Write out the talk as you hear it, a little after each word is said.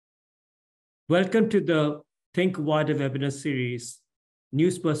Welcome to the Think Wider webinar series,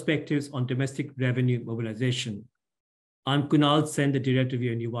 News Perspectives on Domestic Revenue Mobilization. I'm Kunal Sen, the Director of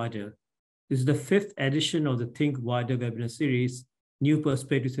UNU-WIDER. This is the 5th edition of the Think Wider webinar series, New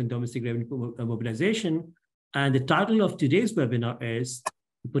Perspectives on Domestic Revenue Mobilization. And the title of today's webinar is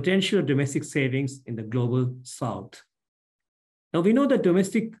The Potential of Domestic Savings in the Global South. Now, we know that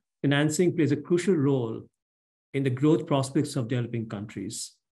domestic financing plays a crucial role in the growth prospects of developing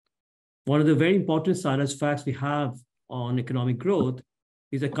countries. One of the very important science facts we have on economic growth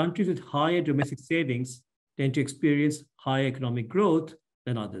is that countries with higher domestic savings tend to experience higher economic growth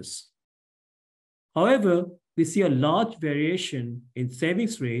than others. However, we see a large variation in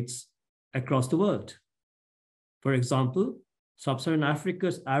savings rates across the world. For example, Sub-Saharan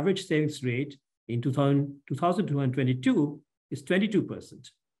Africa's average savings rate in 2022 is 22%,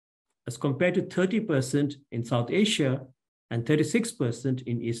 as compared to 30% in South Asia and 36%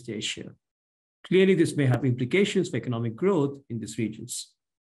 in East Asia. Clearly, this may have implications for economic growth in these regions.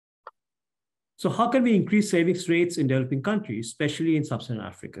 So how can we increase savings rates in developing countries, especially in Sub-Saharan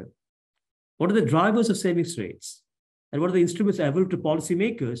Africa? What are the drivers of savings rates? And what are the instruments available to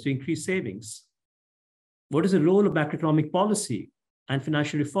policymakers to increase savings? What is the role of macroeconomic policy and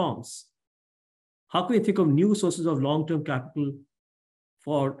financial reforms? How can we think of new sources of long-term capital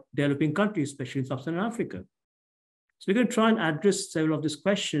for developing countries, especially in Sub-Saharan Africa? So we're going to try and address several of these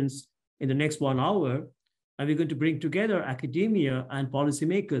questions in the next 1 hour, and we're going to bring together academia and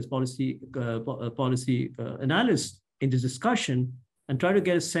policymakers, policy analysts in this discussion, and try to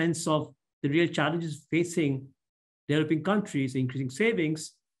get a sense of the real challenges facing developing countries, increasing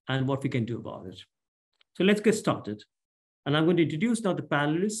savings, and what we can do about it. So let's get started. And I'm going to introduce now the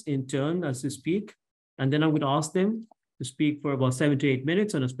panelists in turn as they speak, and then I'm going to ask them to speak for about 7 to 8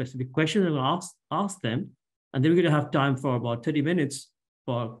 minutes on a specific question. I'm going to ask them, and then we're going to have time for about 30 minutes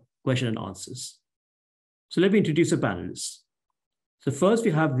for question and answers. So let me introduce the panelists. So first we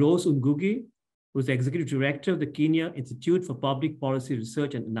have Rose Ngugi, who is the Executive Director of the Kenya Institute for Public Policy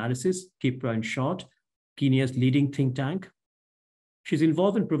Research and Analysis, KIPRA in short, Kenya's leading think tank. She's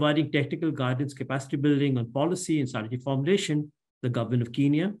involved in providing technical guidance, capacity building on policy and strategy formulation to the government of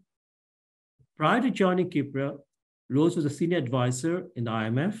Kenya. Prior to joining KIPRA, Rose was a senior advisor in the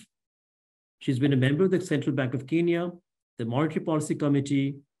IMF. She's been a member of the Central Bank of Kenya, the Monetary Policy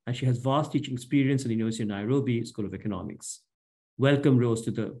Committee, and she has vast teaching experience at the University of Nairobi School of Economics. Welcome, Rose,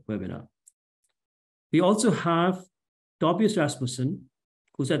 to the webinar. We also have Tobias Rasmussen,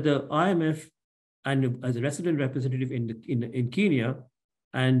 who's at the IMF and as a resident representative in Kenya,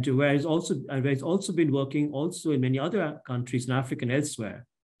 and where he's also been working also in many other countries in Africa and elsewhere.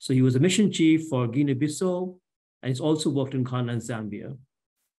 So he was a mission chief for Guinea-Bissau, and he's also worked in Ghana and Zambia.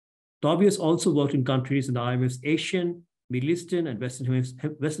 Tobias also worked in countries in the IMF's Asian, Middle Eastern, and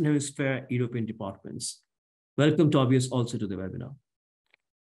Western Hemisphere European departments. Welcome, Tobias, also to the webinar.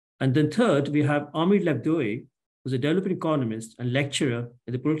 And then third, we have Amir Labdoe, who's a development economist and lecturer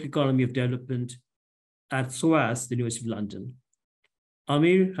in the political economy of development at SOAS, the University of London.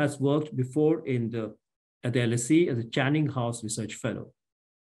 Amir has worked before at the LSE as a Channing House Research Fellow.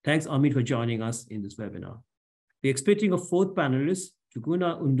 Thanks, Amir, for joining us in this webinar. We're expecting a fourth panelist,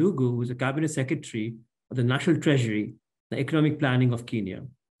 Njuguna Ndung'u, who is a Cabinet Secretary of the National Treasury, the Economic Planning of Kenya.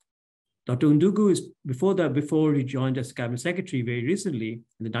 Dr. Ndung'u is, before he joined as Cabinet Secretary very recently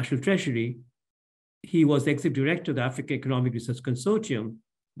in the National Treasury, he was the Executive Director of the Africa Economic Research Consortium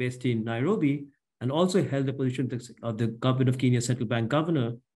based in Nairobi, and also held the position of the Government of Kenya Central Bank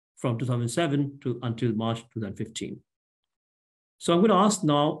Governor from 2007 until March 2015. So I'm going to ask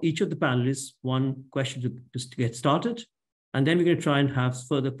now each of the panelists one question to get started, and then we're going to try and have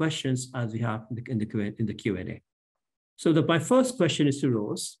further questions as we have in the Q&A. So my first question is to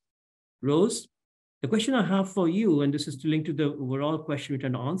Rose. Rose, the question I have for you, and this is to link to the overall question we're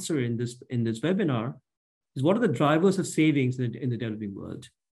trying to answer in this webinar, is what are the drivers of savings in the developing world?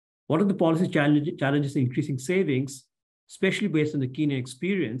 What are the policy challenges in increasing savings, especially based on the Kenyan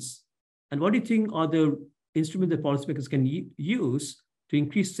experience? And what do you think are the instruments that policymakers can use to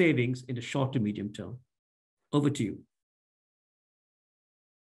increase savings in the short to medium term? Over to you.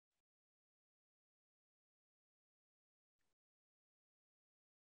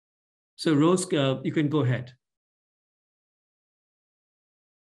 So Rose, you can go ahead.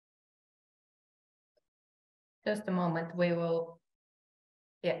 Just a moment, we will,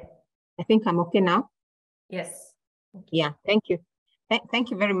 yeah. I think I'm okay now. Yes. Yeah, thank you. Thank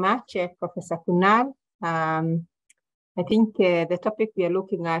you very much, Professor Kunal. I think the topic we are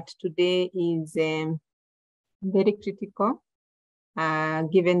looking at today is very critical,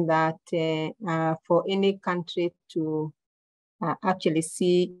 given that for any country to actually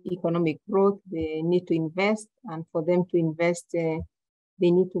see economic growth, they need to invest, and for them to invest, they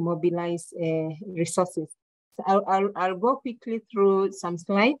need to mobilize resources. So I'll go quickly through some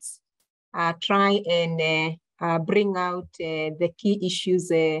slides, try and bring out the key issues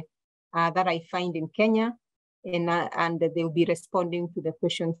that I find in Kenya, and they will be responding to the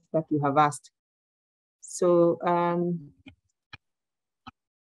questions that you have asked. So,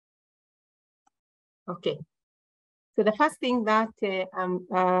 okay. So the first thing that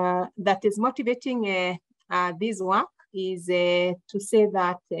that is motivating this work is to say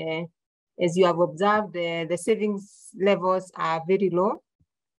that, as you have observed, the savings levels are very low.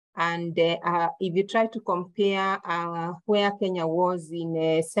 And if you try to compare where Kenya was in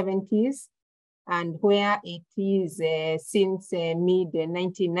the 70s and where it is since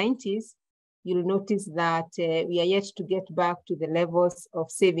mid-1990s, you'll notice that we are yet to get back to the levels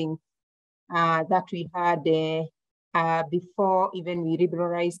of saving that we had before even we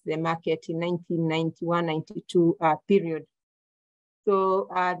liberalized the market in 1991-92 period. So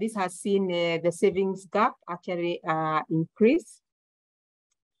this has seen the savings gap actually increase.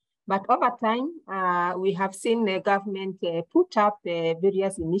 But over time, we have seen the government put up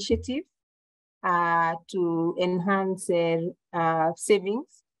various initiatives to enhance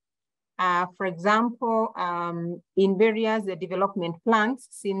savings. For example, in various development plans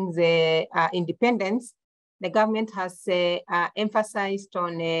since independence, the government has emphasized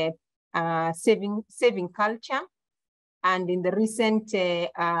on saving culture. And in the recent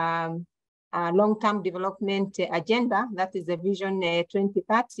long-term development agenda, that is the Vision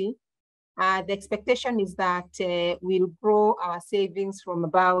 2030, the expectation is that we'll grow our savings from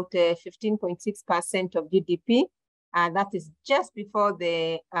about 15.6% of GDP. That is just before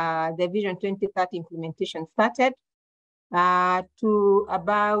the Vision 2030 implementation started, to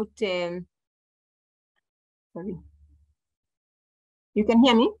about, sorry, you can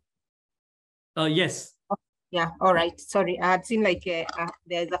hear me? Yes. Yeah, all right, sorry, I had seen like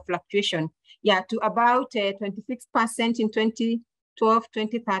there's a fluctuation. Yeah, to about 26% in 2012,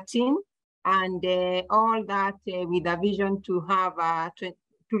 2013, and all that with a vision to have to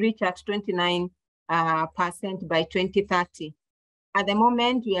reach at 29% by 2030. At the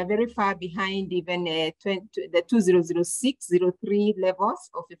moment, we are very far behind even the 2006-03 levels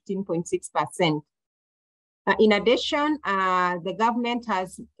of 15.6%. In addition, the government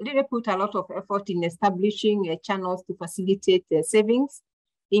has really put a lot of effort in establishing channels to facilitate savings,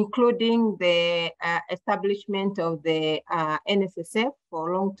 including the establishment of the NSSF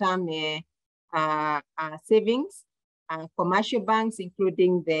for long-term savings, commercial banks,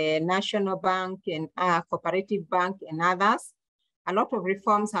 including the National Bank and Cooperative Bank and others. A lot of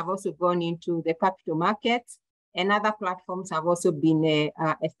reforms have also gone into the capital markets, and other platforms have also been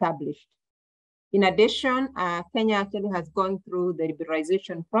established. In addition, Kenya actually has gone through the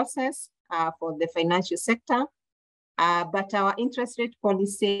liberalization process for the financial sector, but our interest rate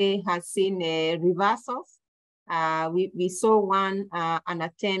policy has seen reversals. We saw an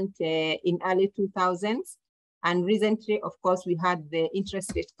attempt in early 2000s, and recently, of course, we had the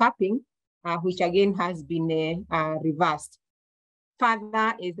interest rate capping, which again has been reversed.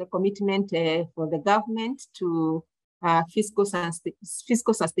 Further is the commitment for the government to fiscal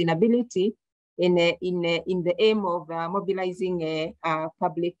sustainability in the aim of mobilizing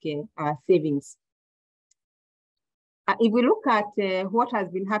public savings. If we look at what has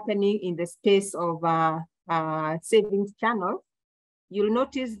been happening in the space of savings channels, you'll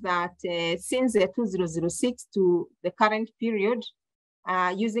notice that since 2006 to the current period,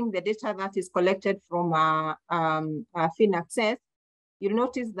 using the data that is collected from FinAccess, you'll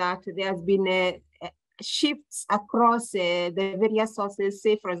notice that there has been shifts across the various sources.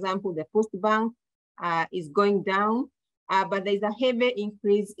 Say, for example, the Post Bank is going down, but there's a heavy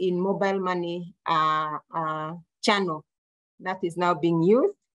increase in mobile money channel that is now being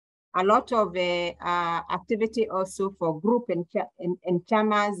used. A lot of activity also for group and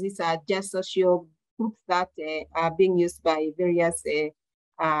chamas. These are just social groups that are being used by various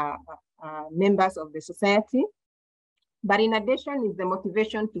members of the society. But in addition, is the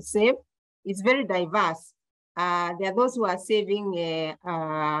motivation to save. It's very diverse. There are those who are saving,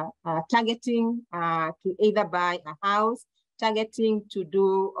 targeting to either buy a house, targeting to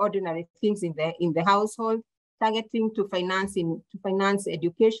do ordinary things in the household, targeting to finance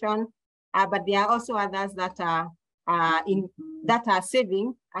education. But there are also others that are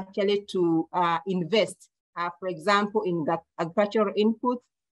saving actually to invest. For example, in agricultural inputs,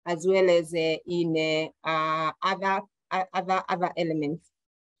 as well as in other elements.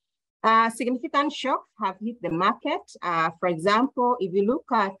 Significant shocks have hit the market. For example, if you look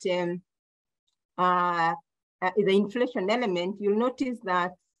at the inflation element, you'll notice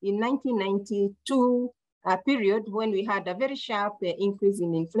that in 1992 period, when we had a very sharp increase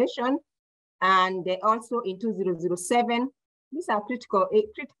in inflation, and also in 2007, these are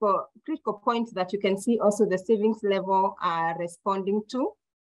critical points that you can see also the savings level are responding to.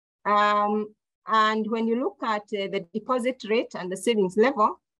 And when you look at the deposit rate and the savings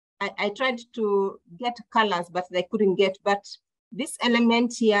level, I tried to get colors, but I couldn't get. But this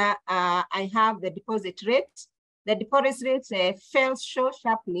element here, I have the deposit rate. The deposit rate fell so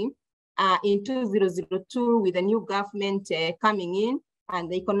sharply in 2002 with the new government coming in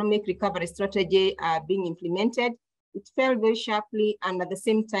and the economic recovery strategy being implemented. It fell very sharply, and at the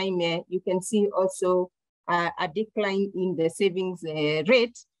same time, you can see also a decline in the savings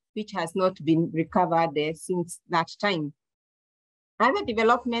rate, which has not been recovered since that time. Other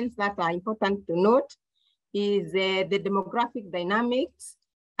developments that are important to note is the demographic dynamics.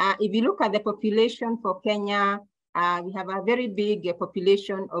 If you look at the population for Kenya, we have a very big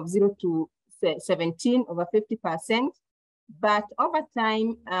population of 0 to 17, over 50%. But over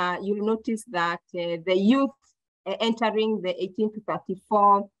time, you'll notice that the youth entering the 18 to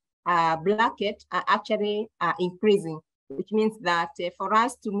 34 bracket are actually increasing, which means that for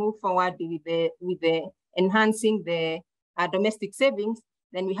us to move forward with the enhancing the domestic savings,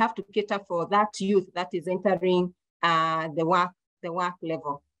 then we have to cater for that youth that is entering the work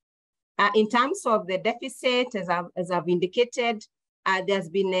level. In terms of the deficit, as I've indicated, there's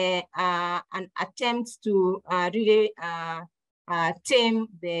been an attempt to really tame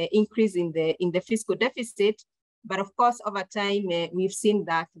the increase in the fiscal deficit. But of course, over time, we've seen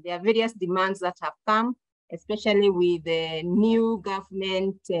that there are various demands that have come, especially with the new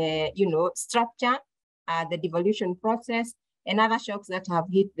government, structure, the devolution process, and other shocks that have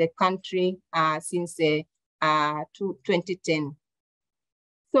hit the country since 2010.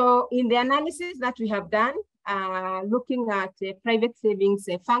 So in the analysis that we have done, looking at private savings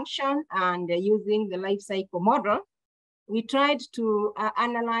function and using the life cycle model, we tried to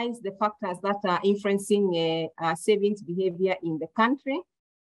analyze the factors that are influencing savings behavior in the country.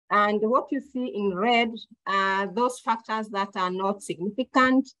 And what you see in red are those factors that are not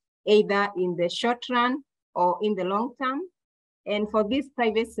significant, either in the short run or in the long term. And for this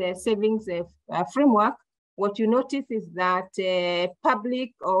private savings framework, what you notice is that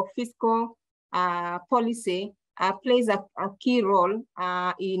public or fiscal policy plays a key role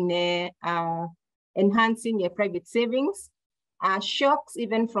in enhancing private savings. Shocks,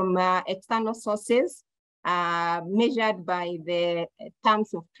 even from external sources, measured by the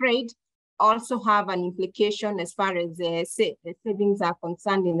terms of trade, also have an implication as far as savings are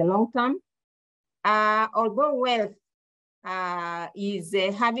concerned in the long term. Although wealth is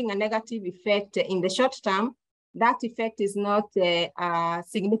having a negative effect in the short term, that effect is not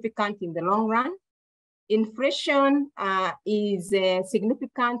significant in the long run. Inflation is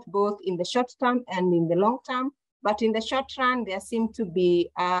significant both in the short term and in the long term, but in the short run, there seems to be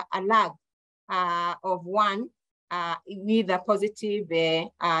a lag of one with a positive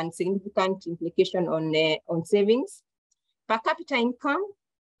and significant implication on savings. Per capita income,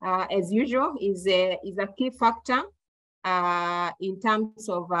 as usual, is a key factor in terms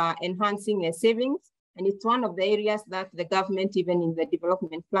of enhancing savings. And it's one of the areas that the government, even in the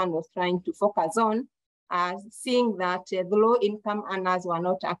development plan, was trying to focus on, seeing that the low-income earners were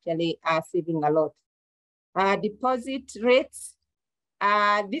not actually saving a lot. Deposit rates,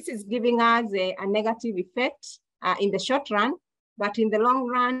 this is giving us a negative effect in the short run, but in the long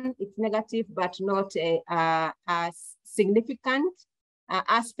run, it's negative, but not a significant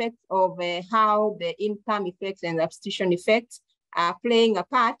aspect of how the income effects and the substitution effects are playing a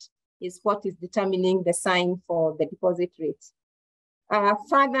part is what is determining the sign for the deposit rates.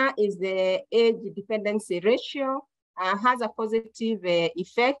 Further is the age dependency ratio, has a positive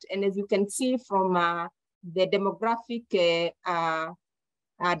effect. And as you can see from the demographic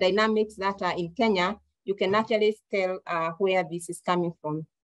dynamics that are in Kenya, you can actually tell where this is coming from.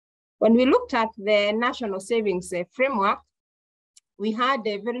 When we looked at the national savings framework, we had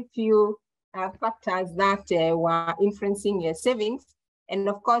very few factors that were influencing savings. And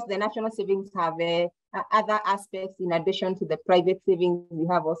of course, the national savings have other aspects in addition to the private savings. We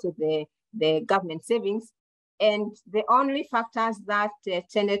have also the government savings. And the only factors that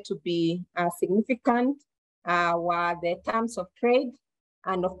tended to be significant were the terms of trade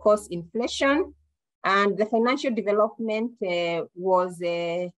and of course, inflation. And the financial development was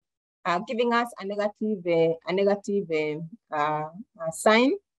giving us a negative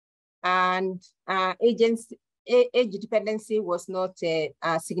sign. And age dependency was not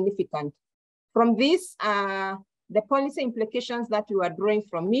significant. From this, the policy implications that we were drawing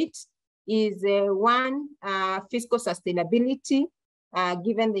from it is one, fiscal sustainability,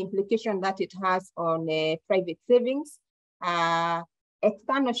 given the implication that it has on private savings.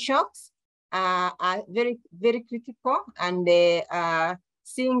 External shocks are very, very critical, and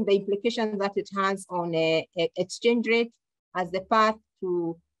seeing the implications that it has on exchange rate as the path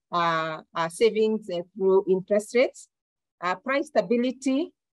to savings through interest rates. Price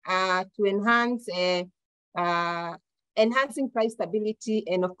stability to enhance enhancing price stability.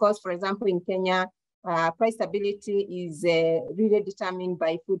 And of course, for example, in Kenya, price stability is really determined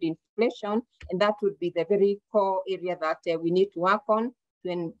by food inflation, and that would be the very core area that we need to work on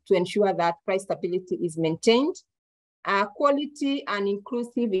to ensure that price stability is maintained. Quality and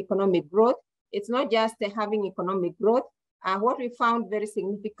inclusive economic growth. It's not just having economic growth. What we found very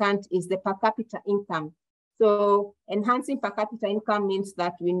significant is the per capita income. So enhancing per capita income means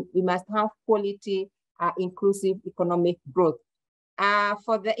that we must have quality, inclusive economic growth.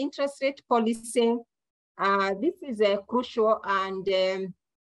 For the interest rate policy, this is crucial, and the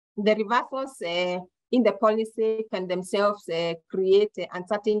reversals in the policy can themselves create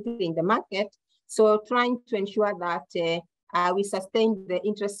uncertainty in the market. So trying to ensure that we sustain the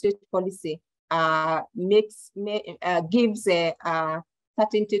interest rate policy gives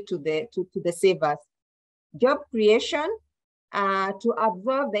certainty to the savers. Job creation, to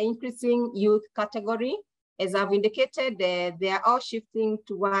absorb the increasing youth category. As I've indicated, they are all shifting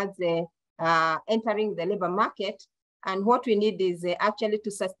towards entering the labor market. And what we need is actually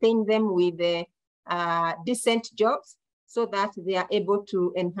to sustain them with decent jobs so that they are able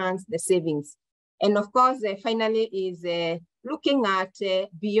to enhance the savings. And of course, finally, is looking at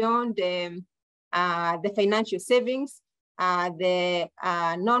beyond the financial savings, the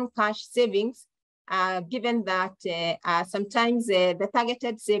non-cash savings, given that sometimes the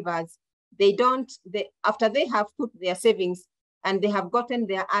targeted savers, after they have put their savings and they have gotten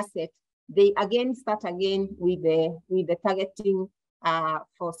their asset, they again start again with the targeting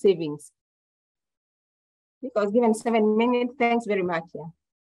for savings. Because given 7 minutes, thanks very much. Yeah.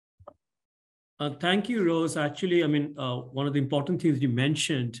 Thank you, Rose. Actually, I mean, one of the important things you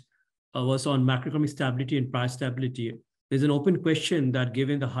mentioned was on macroeconomic stability and price stability. There's an open question that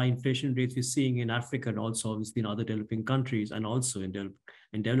given the high inflation rates we're seeing in Africa and also obviously in other developing countries and also in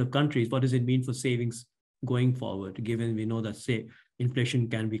developed countries, what does it mean for savings going forward, given we know that, say, inflation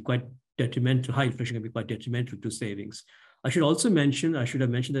can be quite detrimental, high inflation can be quite detrimental to savings. I should have mentioned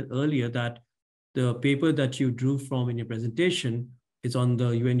that earlier, that the paper that you drew from in your presentation is on the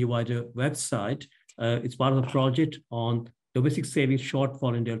UNU-WIDER website. It's part of a project on domestic savings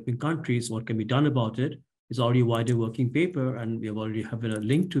shortfall in developing countries. What can be done about it? It's already a wider working paper, and we have already have a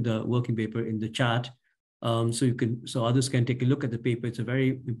link to the working paper in the chat, so others can take a look at the paper. It's a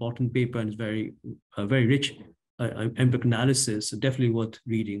very important paper, and it's very rich empirical analysis. So definitely worth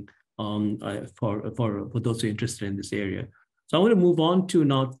reading for those who are interested in this area. So I want to move on to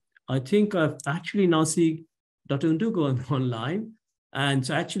now. I think I've actually now see Dr. Ngugi online. And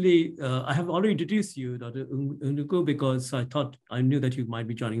so actually, I have already introduced you, Dr. Ngugi, because I knew that you might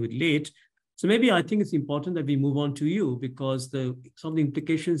be joining a bit late. So maybe I think it's important that we move on to you, because some of the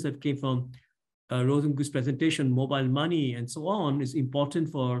implications that came from Rose Ngugi's presentation, mobile money and so on, is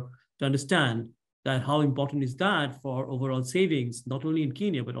important to understand that how important is that for overall savings, not only in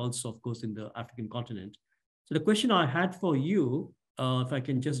Kenya, but also, of course, in the African continent. So the question I had for you, if I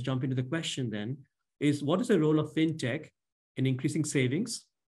can just jump into the question then, is what is the role of fintech in increasing savings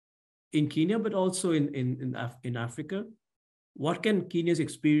in Kenya, but also in Africa? What can Kenya's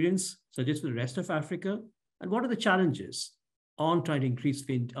experience suggest for the rest of Africa? And what are the challenges on trying to increase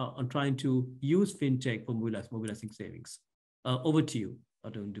on trying to use fintech for mobilizing savings? Over to you,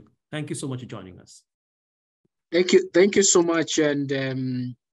 Dr. Ngugi. Thank you so much for joining us. Thank you so much. And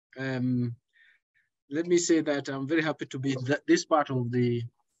let me say that I'm very happy to be in this part of the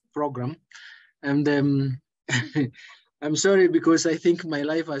program. And I'm sorry, because I think my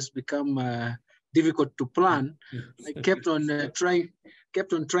life has become difficult to plan. I kept on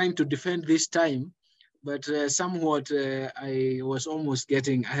trying to defend this time, but somewhat I was almost I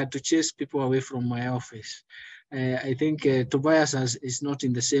had to chase people away from my office. I think Tobias is not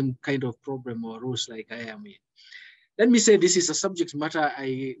in the same kind of problem or rules like I am in. Let me say this is a subject matter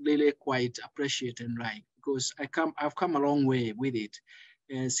I really quite appreciate and like, because I've come a long way with it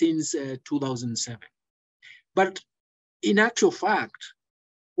since 2007. But in actual fact,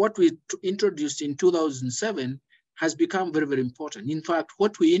 what we introduced in 2007 has become very, very important. In fact,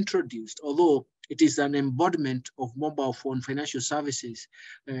 what we introduced, although it is an embodiment of mobile phone financial services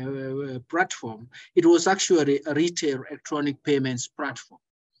platform, it was actually a retail electronic payments platform.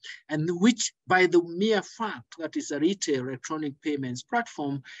 and which by the mere fact that it's a retail electronic payments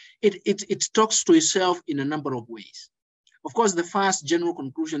platform, it talks to itself in a number of ways. Of course, the first general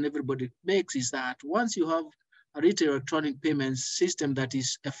conclusion everybody makes is that once you have a retail electronic payments system that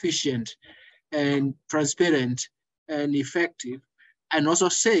is efficient and transparent and effective and also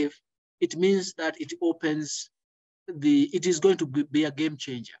safe, it means that it is going to be a game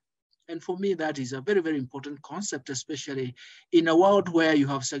changer. And for me, that is a very, very important concept, especially in a world where you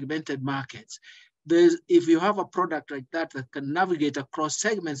have segmented markets. If you have a product like that that can navigate across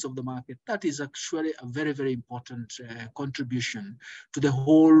segments of the market, that is actually a very, very important contribution to the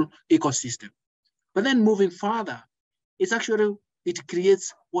whole ecosystem. But then moving further, it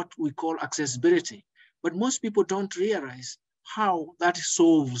creates what we call accessibility. But most people don't realize how that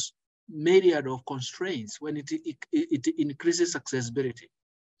solves myriad of constraints when it increases accessibility.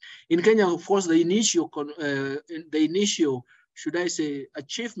 In Kenya, of course, the initial, should I say,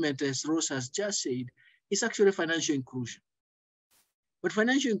 achievement, as Rose has just said, is actually financial inclusion. But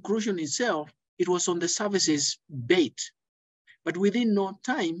financial inclusion itself, it was on the services bait. But within no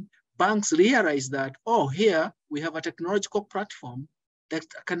time, banks realized that, oh, here we have a technological platform that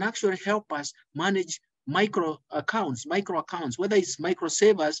can actually help us manage micro accounts, whether it's micro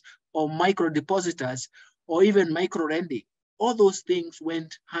savers or micro depositors or even micro lending. All those things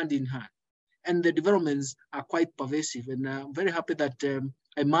went hand in hand. And the developments are quite pervasive. And I'm very happy that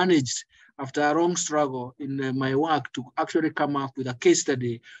I managed, after a long struggle in my work, to actually come up with a case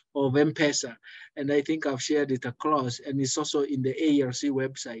study of M-Pesa. And I think I've shared it across, and it's also in the AERC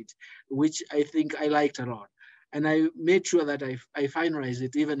website, which I think I liked a lot. And I made sure that I finalized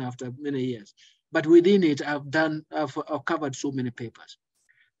it even after many years. But within it, I've covered so many papers.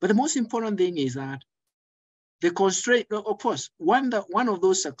 But the most important thing is that the constraint, of course, one of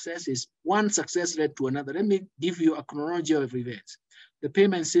those successes, one success led to another. Let me give you a chronology of events. The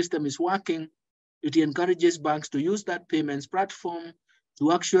payment system is working. It encourages banks to use that payments platform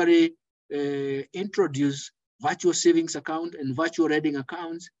to actually introduce virtual savings account and virtual lending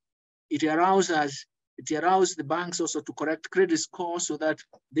accounts. It allows the banks also to correct credit scores so that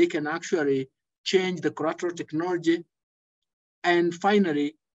they can actually change the collateral technology. And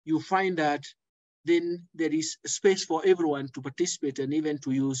finally, you find that then there is space for everyone to participate and even to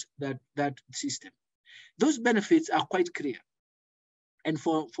use that system. Those benefits are quite clear. And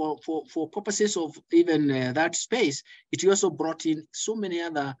for purposes of even that space, it also brought in so many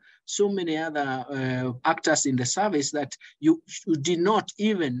other actors in the service that you did not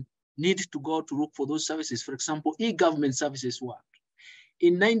even need to go to look for those services. For example, e-government services worked.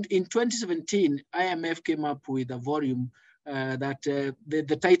 In 2017, IMF came up with a volume that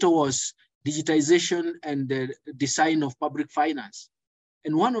the title was Digitization and the Design of Public Finance.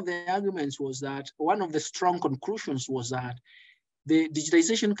 And one of the arguments was that, one of the strong conclusions was that the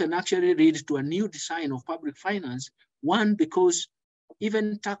digitization can actually lead to a new design of public finance. One, because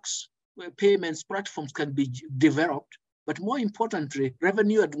even tax payments platforms can be developed, but more importantly,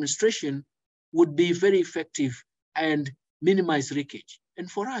 revenue administration would be very effective and minimize leakage. And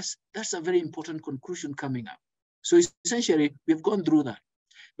for us, that's a very important conclusion coming up. So essentially, we've gone through that.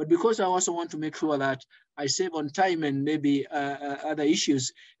 But because I also want to make sure that I save on time and maybe other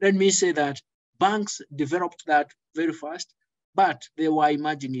issues, let me say that banks developed that very fast, but there were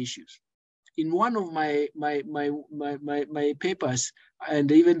emerging issues. In one of my papers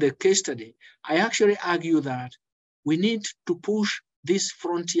and even the case study, I actually argue that we need to push this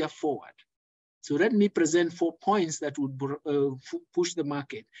frontier forward. So let me present 4 points that would push the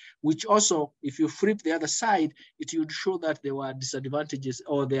market, which also, if you flip the other side, it would show that there were disadvantages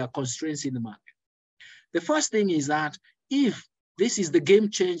or there are constraints in the market. The first thing is that if this is the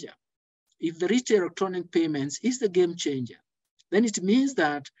game changer, if the retail electronic payments is the game changer, then it means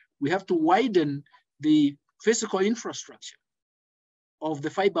that we have to widen the physical infrastructure of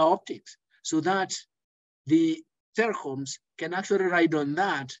the fiber optics so that the telecoms can actually ride on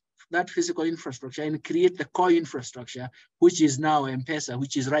that physical infrastructure and create the core infrastructure, which is now M-Pesa,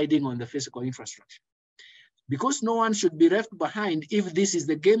 which is riding on the physical infrastructure. Because no one should be left behind, if this is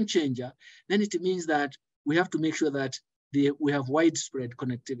the game changer, then it means that we have to make sure that we have widespread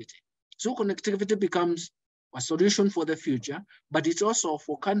connectivity. So connectivity becomes a solution for the future, but it's also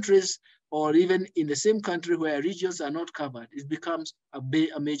for countries or even in the same country where regions are not covered, it becomes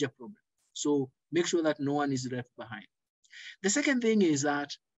a major problem. So make sure that no one is left behind. The second thing is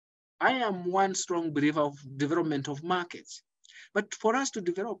that I am one strong believer of development of markets. But for us to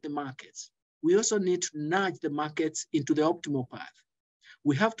develop the markets, we also need to nudge the markets into the optimal path.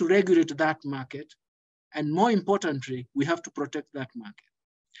 We have to regulate that market. And more importantly, we have to protect that market.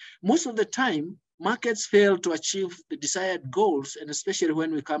 Most of the time, markets fail to achieve the desired goals, and especially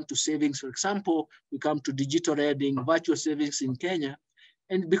when we come to savings, for example, we come to digital lending, virtual savings in Kenya,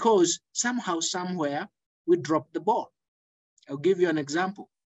 and because somehow, somewhere, we dropped the ball. I'll give you an example.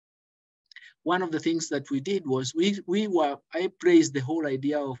 One of the things that we did was I praised the whole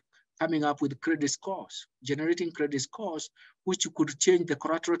idea of coming up with credit scores, generating credit scores, which could change the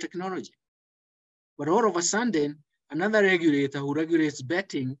collateral technology. But all of a sudden, another regulator who regulates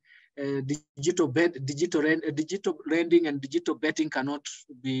betting, digital lending and digital betting cannot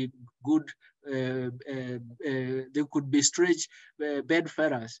be good. They could be strange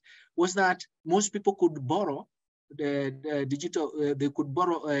bedfellows. Was that most people could borrow they could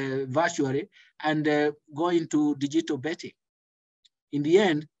borrow virtually and go into digital betting. In the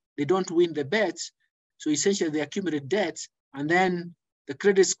end, they don't win the bets, so essentially they accumulate debts, and then the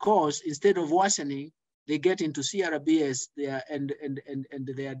credit scores, instead of worsening, they get into CRBs and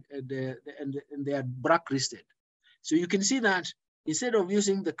they are blacklisted. So you can see that instead of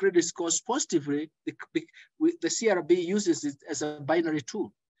using the credit scores positively, the CRB uses it as a binary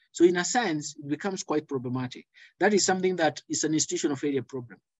tool. So in a sense, it becomes quite problematic. That is something that is an institutional failure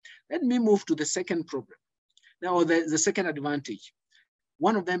problem. Let me move to the second problem. Now, the second advantage.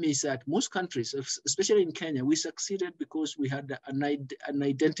 One of them is that most countries, especially in Kenya, we succeeded because we had an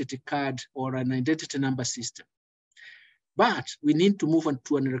identity card or an identity number system. But we need to move on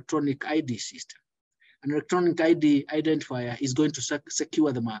to an electronic ID system. An electronic ID identifier is going to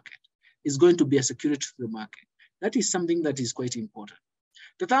secure the market. It's going to be a security to the market. That is something that is quite important.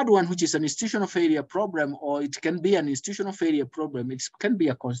 The third one, which is an institutional failure problem, or it can be an institutional failure problem, it can be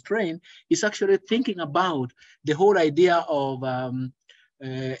a constraint, is actually thinking about the whole idea of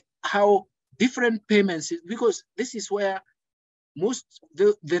how different payments, because this is where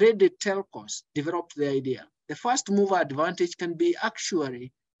the ready telcos developed the idea. The first mover advantage can be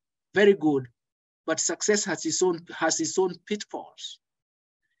actually very good, but success has its own pitfalls.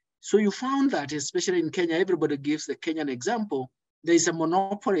 So you found that, especially in Kenya, everybody gives the Kenyan example. There is a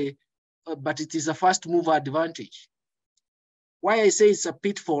monopoly, but it is a first mover advantage. Why I say it's a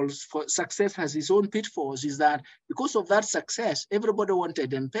pitfalls, for success has its own pitfalls, is that because of that success, everybody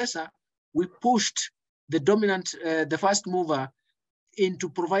wanted M-Pesa. We pushed the dominant, the first mover into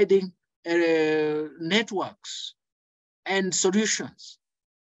providing networks and solutions.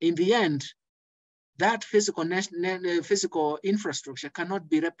 In the end, that physical infrastructure cannot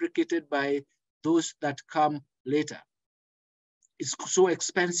be replicated by those that come later. It's so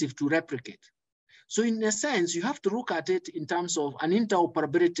expensive to replicate. So in a sense, you have to look at it in terms of an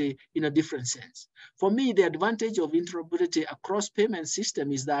interoperability in a different sense. For me, the advantage of interoperability across payment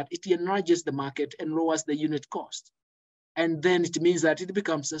system is that it enlarges the market and lowers the unit cost. And then it means that it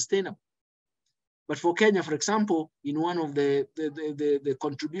becomes sustainable. But for Kenya, for example, in one of the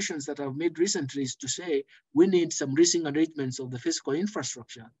contributions that I've made recently is to say, we need some leasing arrangements of the physical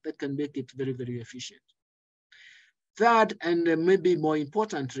infrastructure that can make it very, very efficient. Third, and maybe more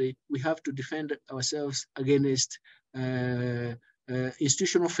importantly, we have to defend ourselves against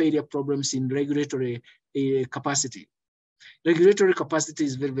institutional failure problems in regulatory capacity. Regulatory capacity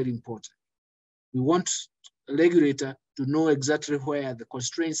is very, very important. We want a regulator to know exactly where the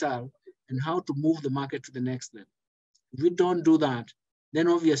constraints are and how to move the market to the next level. If we don't do that, then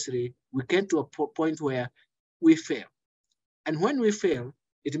obviously we get to a point where we fail. And when we fail,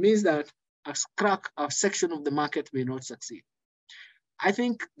 it means that a section of the market may not succeed. I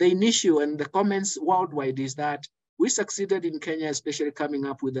think the issue and the comments worldwide is that we succeeded in Kenya, especially coming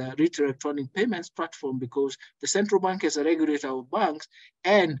up with a retail electronic payments platform, because the central bank as a regulator of banks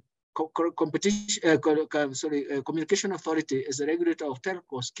and communication authority as a regulator of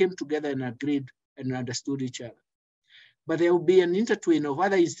telcos came together and agreed and understood each other. But there will be an intertwine of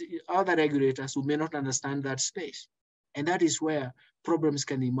other regulators who may not understand that space. And that is where problems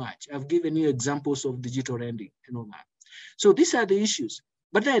can emerge. I've given you examples of digital lending and all that. So these are the issues.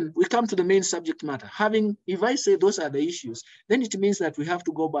 But then we come to the main subject matter. If I say those are the issues, then it means that we have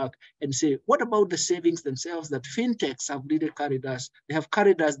to go back and say, what about the savings themselves that fintechs have really carried us? They have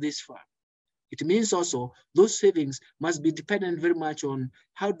carried us this far. It means also those savings must be dependent very much on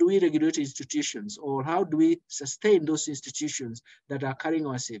how do we regulate institutions, or how do we sustain those institutions that are carrying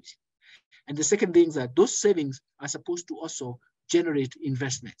our savings. And the second thing is that those savings are supposed to also generate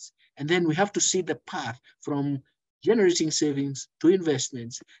investments. And then we have to see the path from generating savings to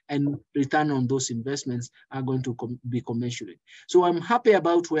investments, and return on those investments are going to be commensurate. So I'm happy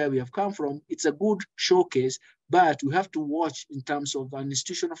about where we have come from. It's a good showcase, but we have to watch in terms of an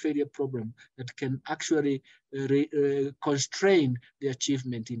institutional failure problem that can actually constrain the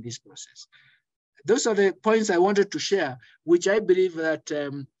achievement in this process. Those are the points I wanted to share, which I believe that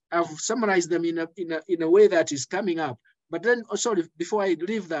I've summarized them in a way that is coming up. But then, oh, sorry, before I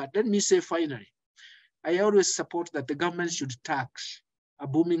leave that, let me say finally, I always support that the government should tax a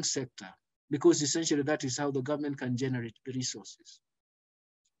booming sector, because essentially that is how the government can generate the resources.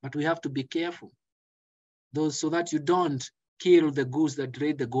 But we have to be careful, so that you don't kill the goose that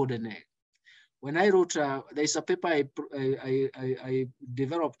laid the golden egg. When I wrote, there's a paper I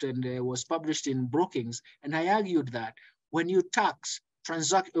developed and was published in Brookings, and I argued that when you tax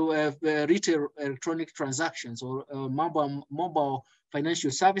retail electronic transactions or mobile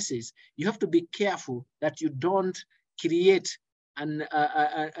financial services, you have to be careful that you don't create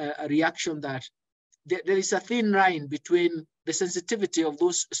a reaction that there is a thin line between the sensitivity of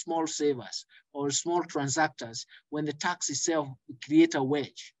those small savers or small transactors when the tax itself create a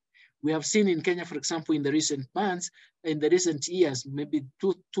wedge. We have seen in Kenya, for example, in the recent months, in the recent years, maybe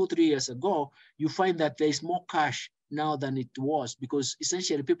 2-3 years ago, you find that there is more cash now than it was, because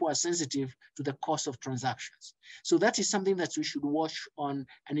essentially people are sensitive to the cost of transactions. So that is something that we should watch on,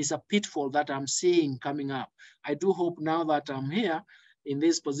 and it's a pitfall that I'm seeing coming up. I do hope now that I'm here in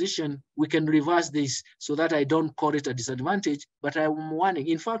this position, we can reverse this so that I don't call it a disadvantage, but I'm warning.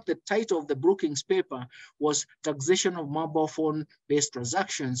 In fact, the title of the Brookings paper was Taxation of Mobile Phone-Based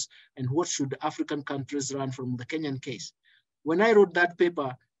Transactions and What Should African Countries Learn from the Kenyan Case. When I wrote that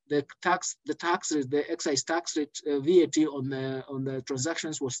paper, the excise tax rate, VAT on the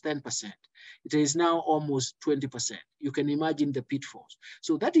transactions was 10%. It is now almost 20%. You can imagine the pitfalls.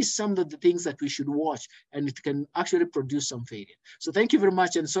 So that is some of the things that we should watch, and it can actually produce some failure. So thank you very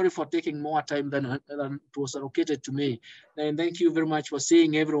much, and sorry for taking more time than it was allocated to me. And thank you very much for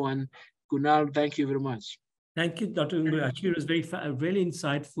seeing everyone. Kunal, thank you very much. Thank you, Dr. Ngugi. Actually, it was really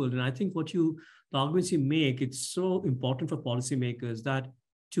insightful. And I think the arguments you make, it's so important for policymakers that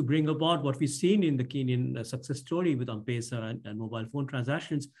to bring about what we've seen in the Kenyan success story with M-Pesa and mobile phone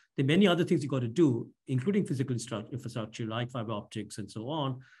transactions, there are many other things you got to do, including physical infrastructure like fiber optics and so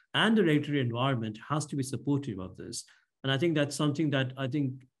on, and the regulatory environment has to be supportive of this. And I think that's something that I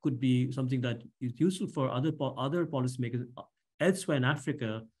think could be something that is useful for other policymakers elsewhere in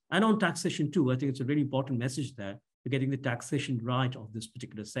Africa, and on taxation too. I think it's a really important message there, for getting the taxation right of this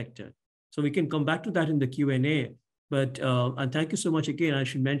particular sector. So we can come back to that in the Q&A. But, and thank you so much again. I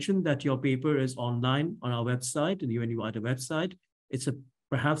should mention that your paper is online on our website, the UNU-WIDER website. It's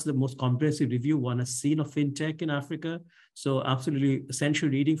perhaps the most comprehensive review one has seen of fintech in Africa. So absolutely essential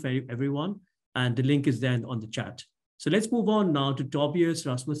reading for everyone. And the link is there on the chat. So let's move on now to Tobias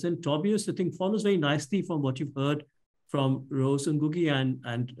Rasmussen. Tobias, I think, follows very nicely from what you've heard from Rose Ngugi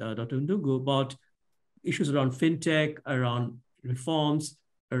and Dr. Ndungu about issues around fintech, around reforms,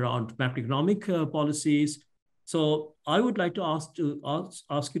 around macroeconomic policies. So I would like to ask you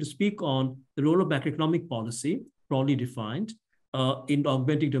to speak on the role of macroeconomic policy, broadly defined, in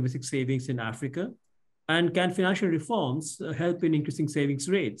augmenting domestic savings in Africa. And can financial reforms help in increasing savings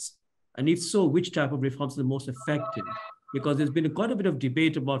rates? And if so, which type of reforms are the most effective? Because there's been quite a bit of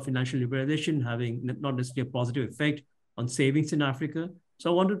debate about financial liberalization having not necessarily a positive effect on savings in Africa.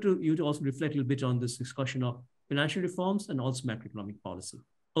 So I wanted you to also reflect a little bit on this discussion of financial reforms and also macroeconomic policy.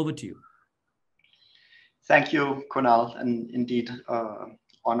 Over to you. Thank you, Kunal, and indeed,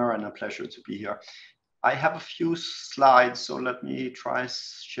 honor and a pleasure to be here. I have a few slides, so let me try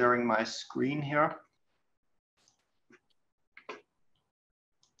sharing my screen here.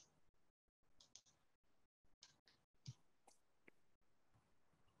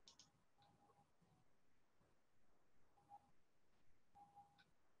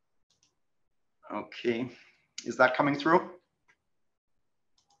 Okay, is that coming through?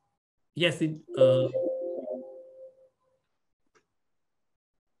 Yes,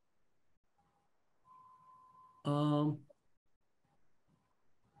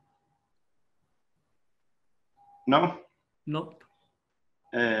 No? Nope.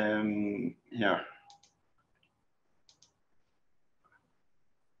 Here.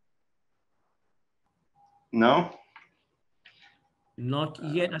 No? Not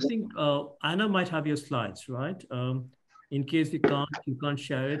yet. I think Anna might have your slides, right? In case you can't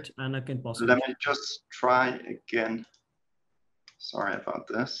share it, Anna can possibly. Let me just try again. Sorry about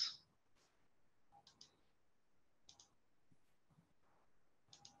this.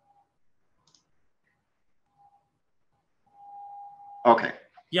 Okay.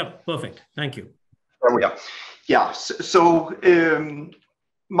 Yeah, perfect. Thank you. There we are. Yeah, so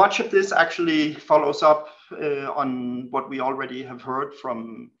much of this actually follows up on what we already have heard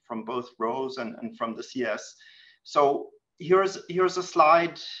from both Rose and from the CS. So here's a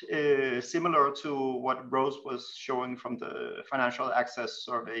slide similar to what Rose was showing from the Financial Access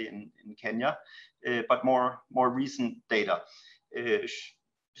Survey in Kenya, but more recent data.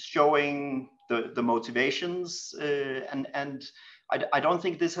 showing the motivations, and I don't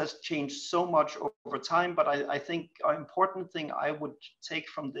think this has changed so much over time, but I think an important thing I would take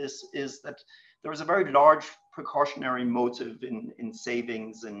from this is that there is a very large precautionary motive in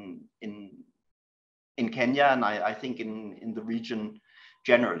savings in Kenya, and I think in the region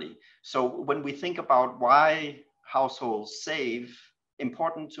generally. So when we think about why households save,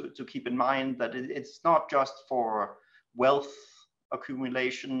 important to keep in mind that it's not just for wealth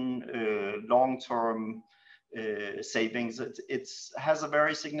accumulation, long-term savings. It has a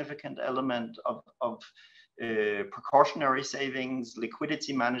very significant element of precautionary savings,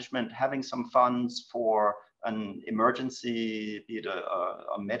 liquidity management, having some funds for an emergency, be it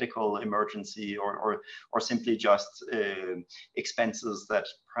a medical emergency or simply just expenses that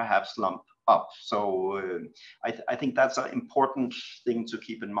perhaps lump up. So I think that's an important thing to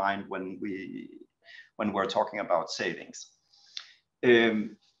keep in mind when we're talking about savings.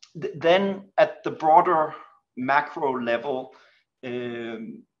 Then at the broader macro level,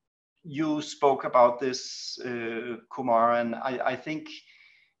 you spoke about this, Kumar, and I think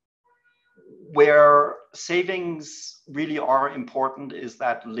where savings really are important is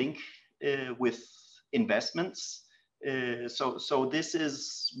that link with investments. So this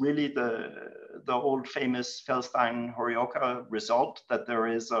is really the old famous Feldstein-Horioka result, that there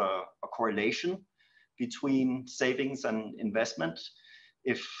is a correlation between savings and investment.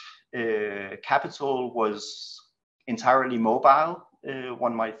 If capital was entirely mobile,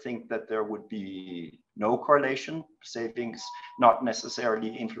 one might think that there would be no correlation, savings not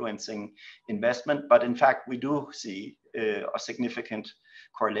necessarily influencing investment, but in fact we do see a significant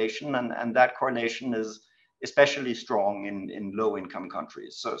correlation, and that correlation is especially strong in low-income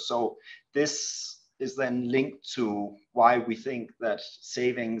countries. So this is then linked to why we think that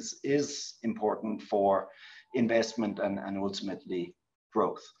savings is important for investment and ultimately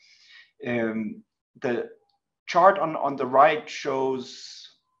growth. The chart on the right shows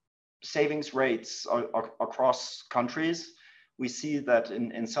savings rates across countries. We see that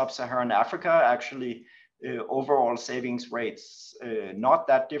in sub-Saharan Africa, actually, overall savings rates not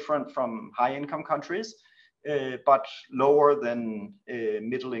that different from high-income countries, but lower than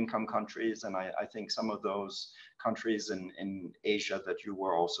middle-income countries, and I think some of those countries in Asia that you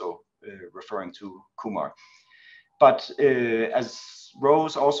were also referring to, Kumar. But as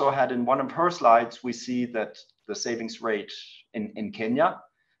Rose also had in one of her slides, we see that the savings rate in Kenya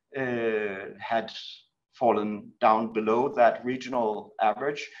had fallen down below that regional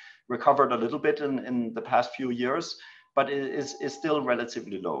average, recovered a little bit in the past few years, but it is still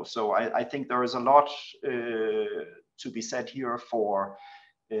relatively low. So I think there is a lot to be said here for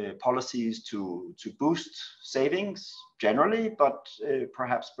policies to boost savings generally, but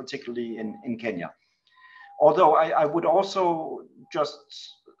perhaps particularly in Kenya. Although I would also just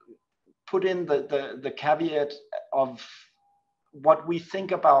put in the caveat of what we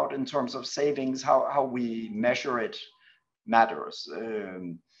think about in terms of savings, how we measure it matters.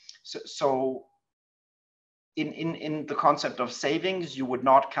 So in the concept of savings, you would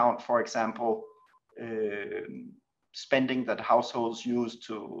not count, for example, spending that households use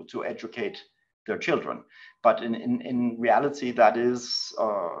to educate their children. But in reality, that is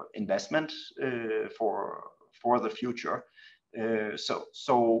investment for the future.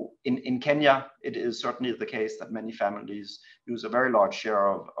 So in Kenya, it is certainly the case that many families use a very large share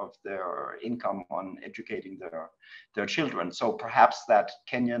of their income on educating their children. So perhaps that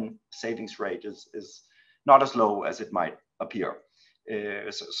Kenyan savings rate is not as low as it might appear.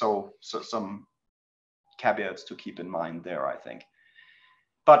 So some caveats to keep in mind there, I think.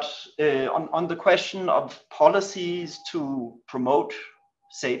 But on the question of policies to promote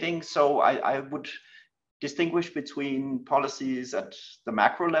savings, so I would distinguish between policies at the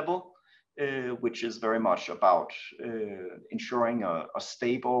macro level, which is very much about ensuring a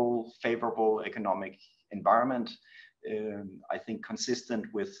stable, favorable economic environment. I think consistent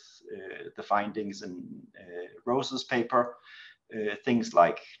with the findings in Rose's paper, things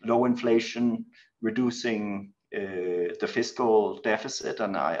like low inflation, reducing the fiscal deficit,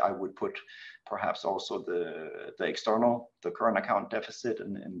 and I would put perhaps also the external, the current account deficit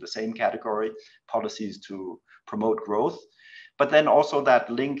in the same category, policies to promote growth. But then also that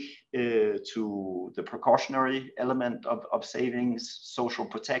link to the precautionary element of savings, social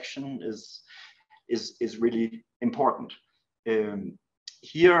protection is really important.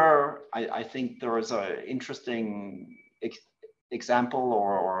 Here, I think there is an interesting example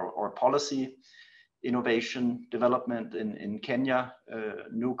or policy innovation development in Kenya.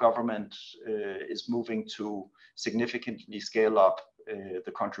 New government is moving to significantly scale up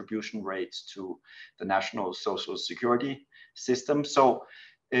the contribution rates to the national social security system. So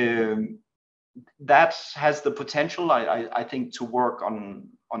that has the potential, I think, to work on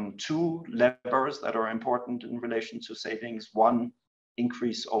two levers that are important in relation to savings. One,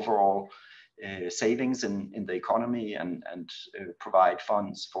 increase overall savings in the economy and provide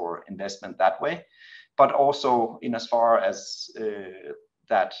funds for investment that way, but also in as far as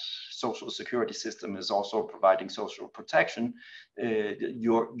that social security system is also providing social protection,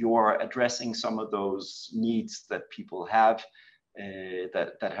 you're addressing some of those needs that people have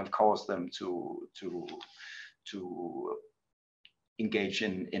that have caused them to engage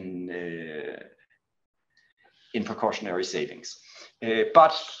in precautionary savings.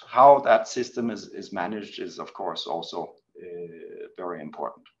 But how that system is managed is, of course, also very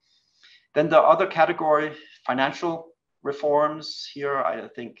important. Then the other category, financial reforms. Here, I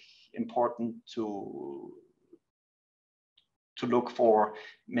think important to look for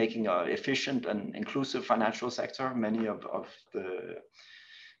making an efficient and inclusive financial sector. Many of the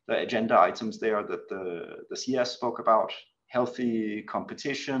agenda items there that the CS spoke about, healthy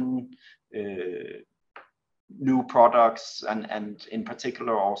competition, new products, and in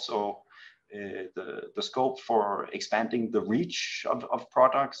particular also the scope for expanding the reach of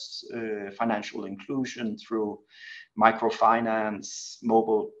products, financial inclusion through microfinance,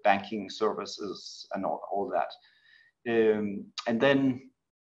 mobile banking services, and all that. And then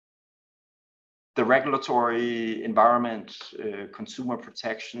the regulatory environment, consumer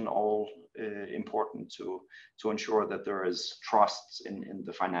protection, all important to ensure that there is trust in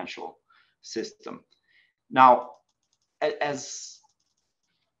the financial system. Now, as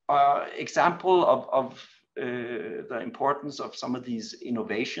an example of the importance of some of these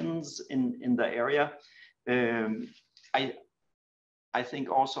innovations in the area, I think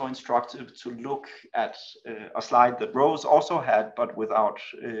also instructive to look at a slide that Rose also had, but without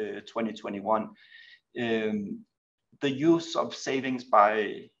 2021, the use of savings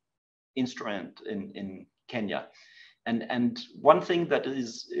by instrument in Kenya. And one thing that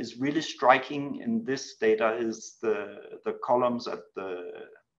is really striking in this data is the columns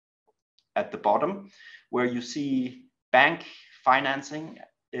at the bottom, where you see bank financing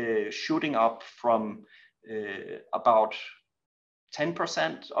shooting up from about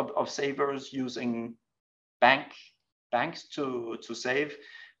 10% of savers using banks to save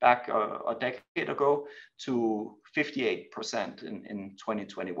back a decade ago to 58% in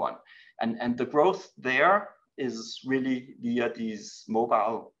 2021. And the growth there is really via these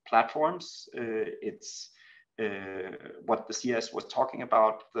mobile platforms. It's what the CS was talking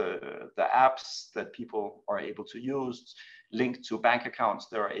about, the apps that people are able to use, linked to bank accounts,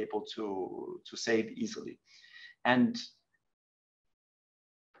 they're able to save easily. And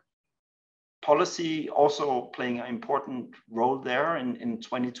policy also playing an important role there. In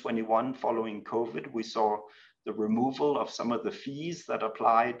 2021, following COVID, we saw the removal of some of the fees that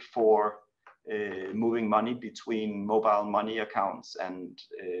applied for moving money between mobile money accounts and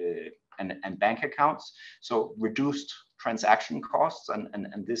bank accounts. So reduced transaction costs,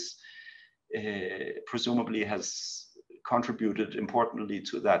 and this presumably has contributed importantly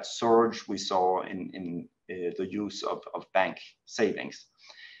to that surge we saw in the use of bank savings.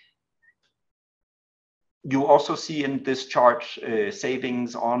 You also see in this chart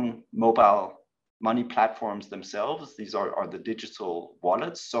savings on mobile money platforms themselves. These are the digital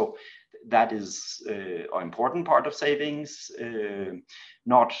wallets. So that is an important part of savings,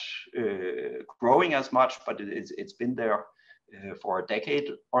 not growing as much, but it's been there for a decade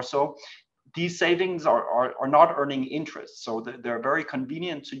or so. These savings are not earning interest, so they're very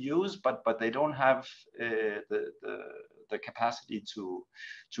convenient to use, but they don't have the capacity to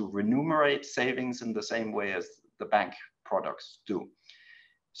remunerate savings in the same way as the bank products do.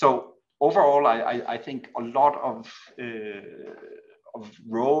 So overall, I think a lot of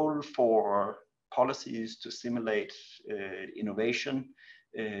role for policies to stimulate innovation,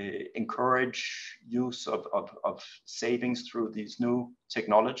 encourage use of savings through these new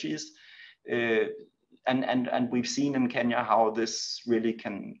technologies. And we've seen in Kenya how this really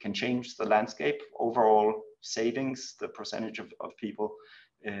can change the landscape. Overall savings, the percentage of people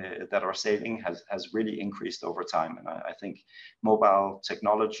that are saving has really increased over time. And I think mobile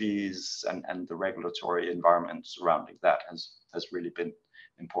technologies and the regulatory environment surrounding that has really been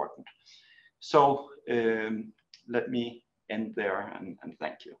important. So let me end there and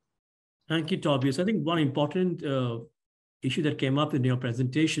thank you. Thank you, Tobias. I think one important issue that came up in your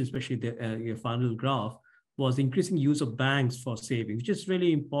presentation, especially your final graph, was increasing use of banks for savings, which is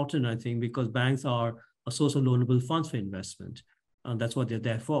really important, I think, because banks are a source of loanable funds for investment. And that's what they're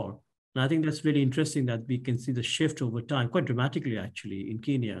there for. And I think that's really interesting that we can see the shift over time, quite dramatically, actually, in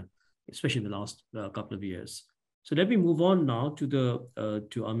Kenya, especially in the last couple of years. So let me move on now to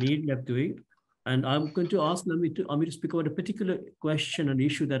to Amir Lebdoui. And I'm going to ask Amir to speak about a particular question, an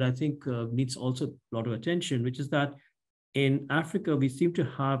issue that I think needs also a lot of attention, which is that in Africa, we seem to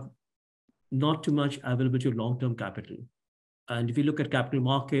have not too much availability of long-term capital. And if you look at capital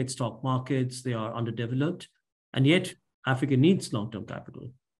markets, stock markets, they are underdeveloped. And yet Africa needs long-term capital.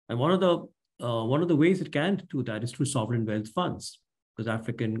 And one of the ways it can do that is through sovereign wealth funds, because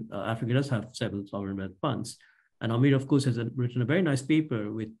Africa does have several sovereign wealth funds. And Amir, of course, has written a very nice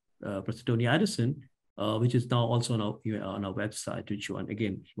paper with Professor Tony Addison, which is now also on our website, which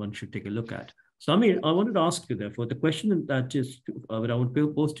one should take a look at. So Amir, I wanted to ask you, therefore, the question that I want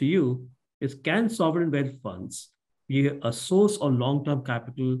to pose to you is, can sovereign wealth funds be a source of long-term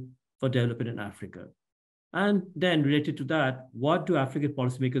capital for development in Africa? And then related to that, what do African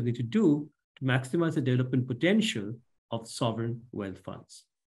policymakers need to do to maximize the development potential of sovereign wealth funds?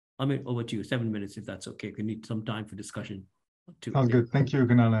 Amir, over to you, 7 minutes, if that's okay. We need some time for discussion too. Sounds good. Thank you,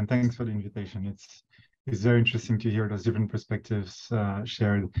 Kunal, and thanks for the invitation. It's very interesting to hear those different perspectives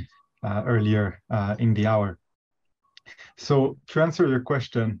shared earlier in the hour. So to answer your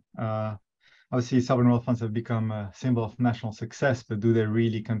question, obviously sovereign wealth funds have become a symbol of national success, but do they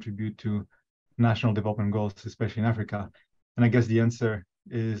really contribute to national development goals, especially in Africa? And I guess the answer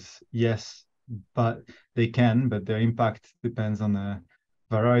is yes, but they can, but their impact depends on a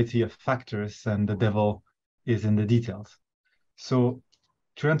variety of factors, and the devil is in the details. So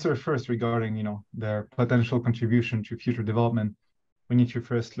to answer first regarding, their potential contribution to future development, we need to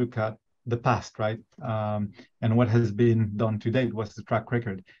first look at the past, right? And what has been done to date, what's the track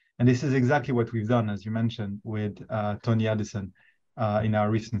record? And this is exactly what we've done, as you mentioned, with Tony Addison in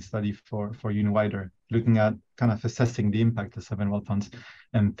our recent study for UNU-WIDER, looking at kind of assessing the impact of sovereign wealth funds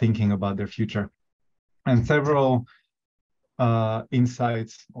and thinking about their future. And several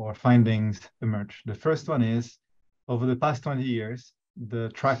insights or findings emerge. The first one is, over the past 20 years, the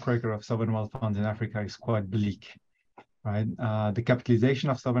track record of sovereign wealth funds in Africa is quite bleak, right? The capitalization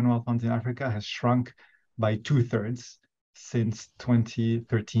of sovereign wealth funds in Africa has shrunk by 2/3 since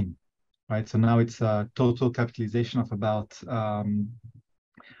 2013, right? So now it's a total capitalization of about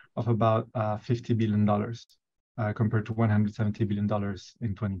 $50 billion compared to $170 billion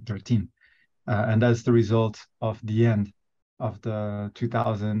in 2013. And that's the result of the end of the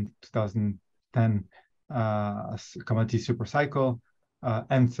 2010 commodity super cycle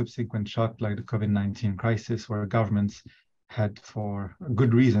and subsequent shock like the COVID-19 crisis, where governments had, for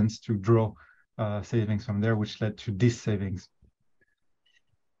good reasons, to draw savings from there, which led to these savings.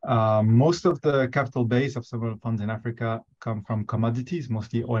 Most of the capital base of sovereign funds in Africa come from commodities,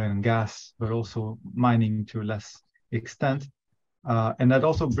 mostly oil and gas, but also mining to a less extent. And that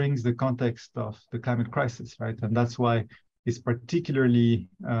also brings the context of the climate crisis, right? And that's why it's particularly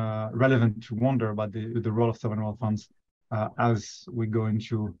relevant to wonder about the role of sovereign wealth funds as we go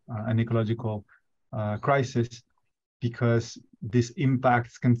into an ecological crisis, because this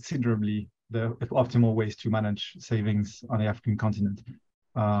impacts considerably the optimal ways to manage savings on the African continent.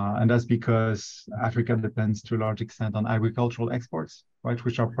 And that's because Africa depends to a large extent on agricultural exports, right,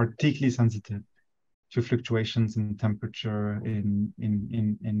 which are particularly sensitive to fluctuations in temperature,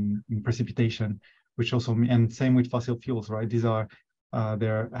 in precipitation, which also, and same with fossil fuels, right? These are,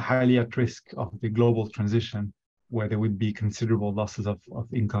 they're highly at risk of the global transition, where there would be considerable losses of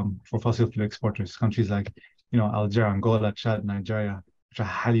income for fossil fuel exporters, countries like, Algeria, Angola, Chad, Nigeria, which are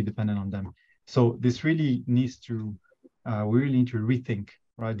highly dependent on them. So this really needs to, we really need to rethink,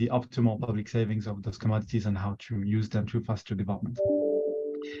 right, the optimal public savings of those commodities and how to use them to foster development.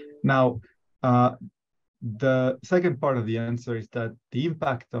 Now, the second part of the answer is that the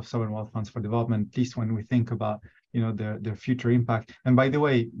impact of sovereign wealth funds for development, at least when we think about, their future impact. And by the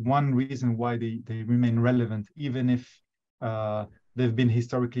way, one reason why they remain relevant, even if they've been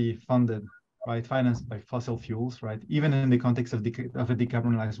historically funded, right, financed by fossil fuels, right, even in the context of a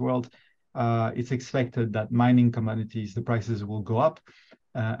decarbonized world, it's expected that mining commodities, the prices will go up,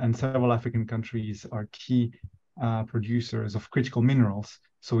 and several African countries are key producers of critical minerals.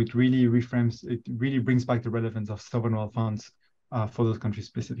 So it really brings back the relevance of sovereign wealth funds for those countries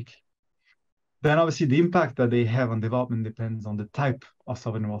specifically. Then obviously the impact that they have on development depends on the type of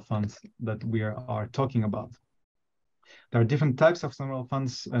sovereign wealth funds that we are talking about. There are different types of sovereign wealth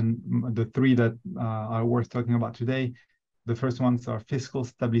funds, and the three that are worth talking about today. The first ones are fiscal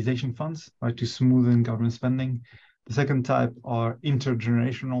stabilization funds, right, to smoothen government spending. The second type are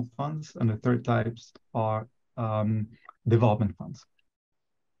intergenerational funds, and the third types are development funds.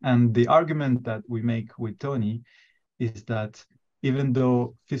 And the argument that we make with Tony is that even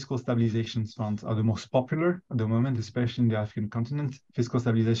though fiscal stabilization funds are the most popular at the moment, especially in the African continent, fiscal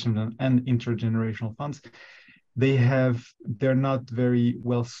stabilization and intergenerational funds, they're not very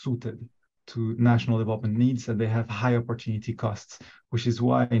well suited to national development needs, and they have high opportunity costs, which is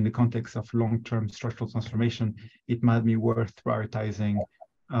why in the context of long-term structural transformation, it might be worth prioritizing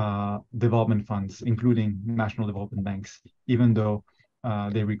development funds, including national development banks, even though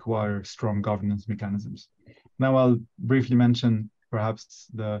they require strong governance mechanisms. Now I'll briefly mention perhaps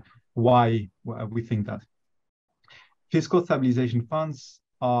the why we think that. Fiscal stabilization funds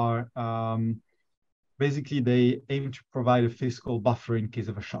are basically, they aim to provide a fiscal buffer in case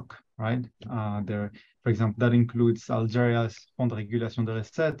of a shock, right? For example, that includes Algeria's Fond de Régulation des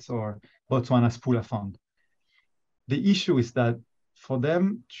Recettes or Botswana's Pula Fund. The issue is that for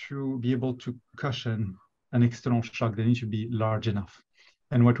them to be able to cushion an external shock, they need to be large enough.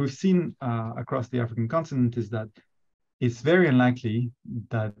 And what we've seen across the African continent is that it's very unlikely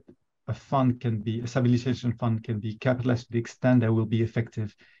that a stabilization fund can be capitalized to the extent that will be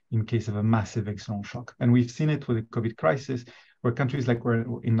effective in case of a massive external shock. And we've seen it with the COVID crisis, where countries like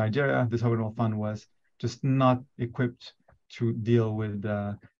in Nigeria, the sovereign wealth fund was just not equipped to deal with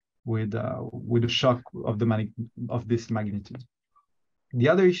a shock of this magnitude. The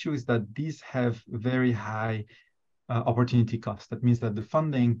other issue is that these have very high opportunity costs. That means that the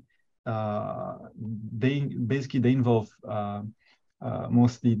funding, they involve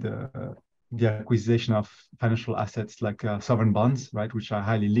mostly the acquisition of financial assets like sovereign bonds, right, which are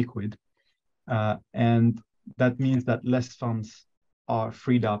highly liquid. And that means that less funds are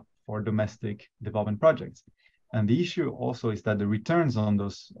freed up for domestic development projects. And the issue also is that the returns on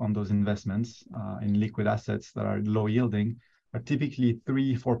those investments in liquid assets that are low yielding are typically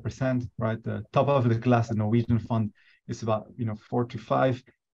 3-4%, right? The top of the class, the Norwegian fund, is about 4 to 5.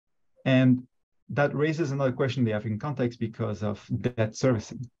 And that raises another question in the African context because of debt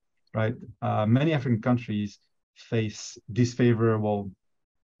servicing, right? Many African countries face disfavorable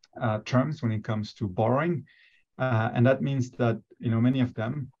terms when it comes to borrowing. And that means that, many of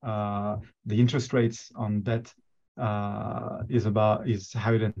them, the interest rates on debt is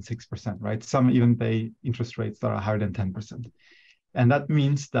higher than 6%, right? Some even pay interest rates that are higher than 10%. And that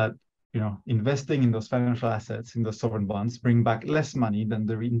means that, investing in those financial assets, in those sovereign bonds, bring back less money than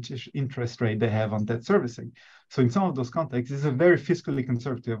the interest rate they have on debt servicing. So in some of those contexts, it's a very fiscally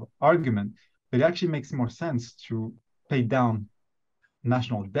conservative argument, but it actually makes more sense to pay down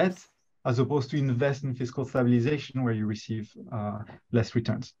national debt as opposed to invest in fiscal stabilization where you receive less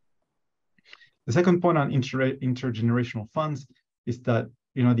returns. The second point on intergenerational funds is that,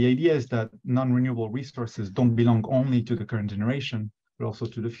 the idea is that non-renewable resources don't belong only to the current generation, but also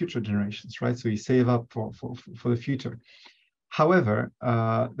to the future generations, right? So you save up for the future. However,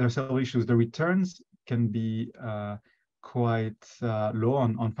 there are several issues. The returns can be quite low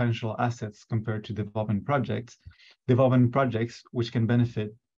on financial assets compared to development projects which can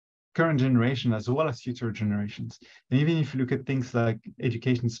benefit current generation as well as future generations. And even if you look at things like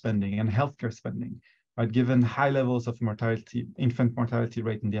education spending and healthcare spending, right, given high levels of infant mortality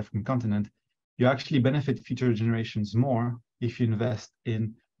rate in the African continent, you actually benefit future generations more if you invest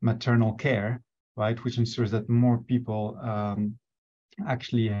in maternal care, right, which ensures that more people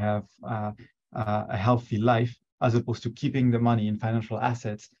actually have a healthy life, as opposed to keeping the money in financial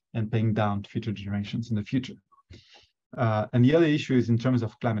assets and paying down to future generations in the future. And the other issue is in terms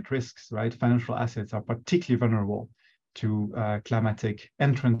of climate risks, right? Financial assets are particularly vulnerable to climatic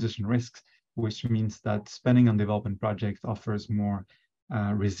and transition risks, which means that spending on development projects offers more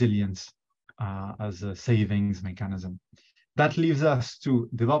resilience as a savings mechanism. That leaves us to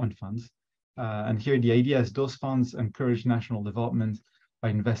development funds. And here the idea is those funds encourage national development by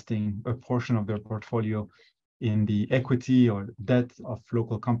investing a portion of their portfolio in the equity or debt of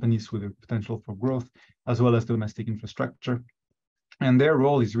local companies with a potential for growth, as well as domestic infrastructure. And their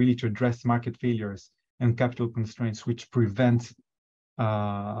role is really to address market failures and capital constraints which prevent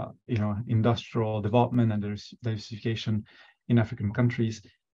industrial development and diversification in African countries.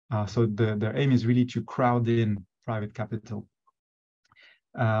 So their aim is really to crowd in private capital.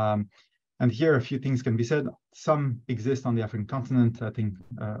 And here a few things can be said. Some exist on the African continent. I think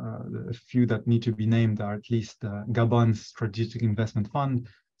a few that need to be named are at least Gabon's Strategic Investment Fund,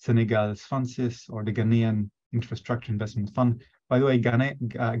 Senegal's FANSIS, or the Ghanaian Infrastructure Investment Fund. By the way,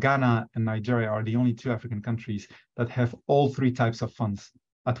 Ghana and Nigeria are the only two African countries that have all three types of funds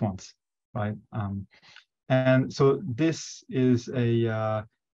at once, right? And so this is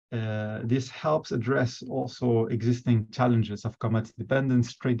this helps address also existing challenges of commodity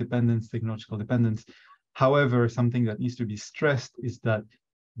dependence, trade dependence, technological dependence. However, something that needs to be stressed is that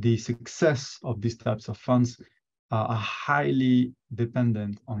the success of these types of funds are highly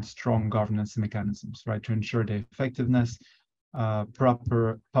dependent on strong governance mechanisms, right, to ensure their effectiveness.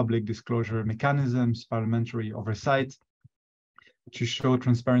 proper public disclosure mechanisms, parliamentary oversight, to show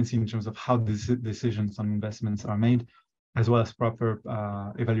transparency in terms of how decisions on investments are made, as well as proper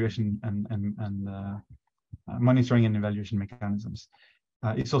evaluation and monitoring and evaluation mechanisms.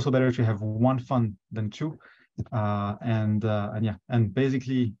 It's also better to have one fund than two. And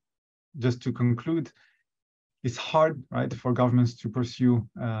basically, just to conclude, it's hard, right, for governments to pursue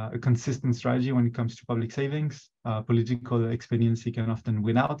a consistent strategy when it comes to public savings. Political expediency can often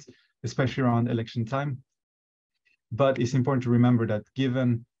win out, especially around election time. But it's important to remember that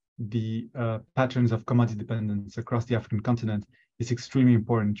given the patterns of commodity dependence across the African continent, it's extremely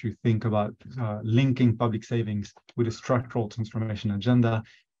important to think about linking public savings with a structural transformation agenda,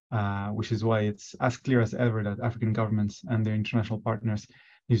 which is why it's as clear as ever that African governments and their international partners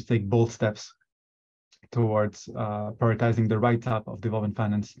need to take bold steps towards prioritizing the right type of development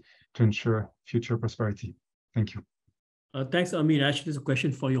finance to ensure future prosperity. Thank you. Thanks, Amin. Actually, there's a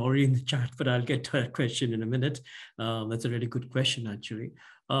question for you already in the chat, but I'll get to that question in a minute. That's a really good question, actually.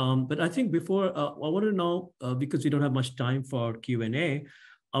 But I think before, I want to know, because we don't have much time for Q&A,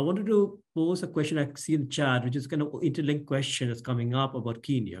 I wanted to pose a question I see in the chat, which is kind of interlinked question that's coming up about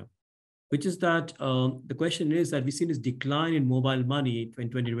Kenya, which is that the question is that we've seen this decline in mobile money in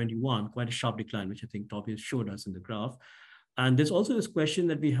 2021, quite a sharp decline, which I think Tobias showed us in the graph. And there's also this question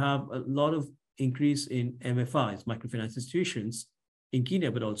that we have a lot of increase in MFIs, microfinance institutions in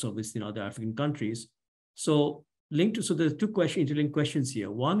Kenya, but also obviously in other African countries. So there's two interlinked questions here.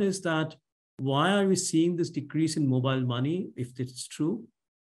 One is that why are we seeing this decrease in mobile money, if it's true,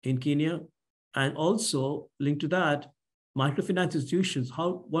 in Kenya? And also linked to that, microfinance institutions,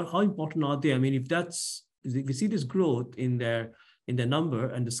 how important are they? I mean, if we see this growth in their number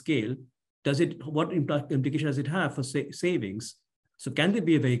and the scale, what implication does it have for savings? So can they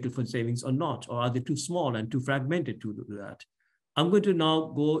be a vehicle for savings or not? Or are they too small and too fragmented to do that? I'm going to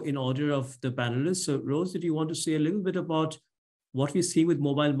now go in order of the panelists. So Rose, did you want to say a little bit about what we're seeing with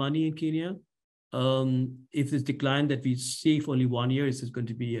mobile money in Kenya? If this decline that we see for only 1 year, is this going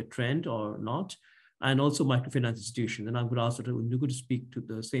to be a trend or not? And also microfinance institutions. And I'm going to ask Ngugi to speak to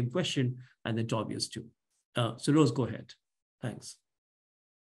the same question, and then Tobias too. So Rose, go ahead. Thanks.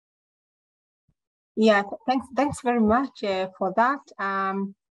 Yeah, thanks very much for that.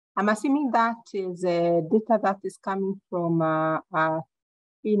 I'm assuming that is data that is coming from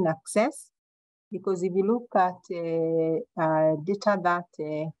FinAccess, because if you look at data that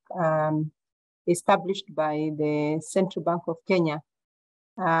is published by the Central Bank of Kenya,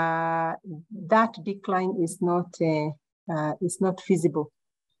 that decline is not feasible.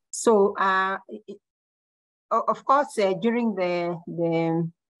 So, of course, during the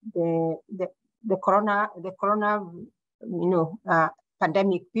corona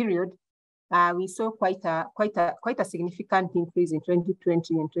pandemic period, we saw quite a significant increase in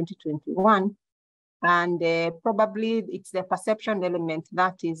 2020 and 2021, and probably it's the perception element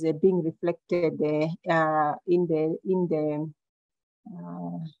that is being reflected in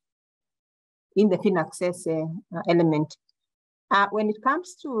the FinAccess element. When it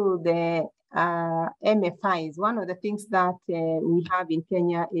comes to the MFIs, one of the things that we have in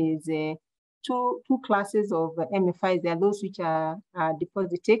Kenya is two classes of MFIs. There are those which are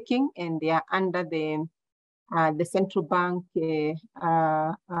deposit taking, and they are under the central bank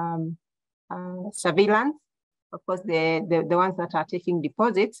surveillance. Of course, the ones that are taking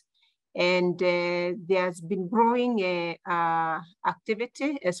deposits. And there's been growing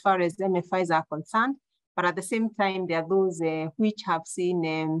activity as far as MFIs are concerned. But at the same time, there are those which have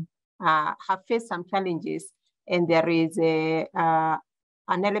seen, have faced some challenges. And there is an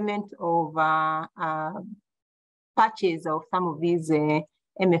element of purchase of some of these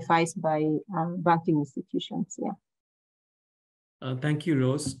MFIs by banking institutions. Yeah. Thank you,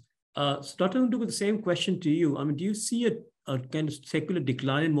 Rose. So Dr. Ngugi, with the same question to you. I mean, do you see a kind of secular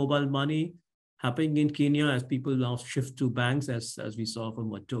decline in mobile money happening in Kenya as people now shift to banks, as we saw from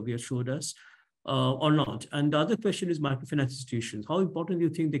what Tobias showed us, or not? And the other question is microfinance institutions. How important do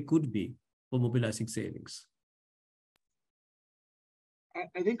you think they could be for mobilizing savings?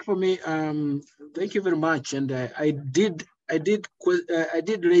 I think for me, thank you very much. And I did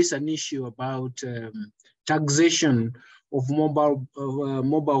raise an issue about taxation of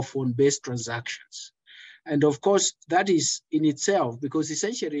mobile phone-based transactions. And of course, that is in itself, because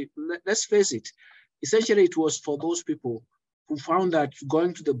essentially, let's face it, essentially it was for those people who found that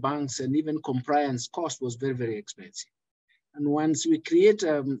going to the banks and even compliance cost was very, very expensive. And once we create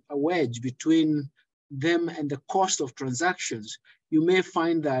a wedge between them and the cost of transactions, you may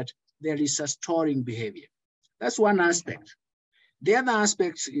find that there is a storing behavior. That's one aspect. The other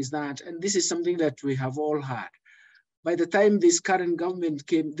aspect is that, and this is something that we have all had, by the time this current government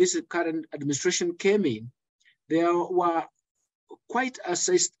came, this current administration came in, there were quite a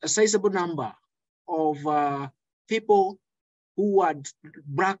sizable number of people who were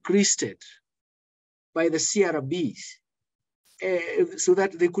blacklisted by the CRBs, so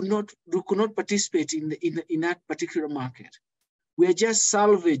that they could not participate in that particular market. We are just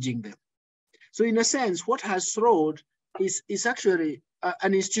salvaging them. So in a sense, what has throwed is actually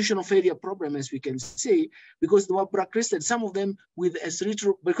an institutional failure problem, as we can see, because they were blacklisted, some of them with as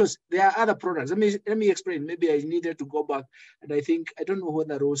little, because there are other products. Let me explain. Maybe I needed to go back, and I don't know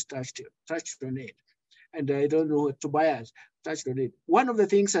whether Rose touched on it, and I don't know what Tobias touched on it. One of the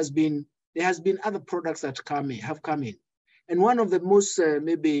things has been, there has been other products that have come in. And one of the most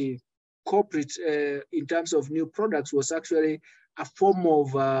maybe corporate in terms of new products was actually a form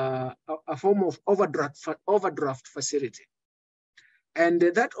of overdraft facility. And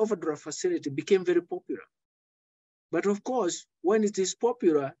that overdraft facility became very popular. But of course, when it is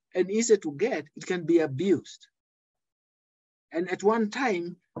popular and easy to get, it can be abused. And at one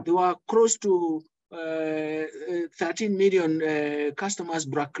time, there were close to 13 million customers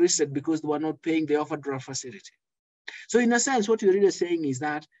blacklisted because they were not paying the overdraft facility. So in a sense, what you're really saying is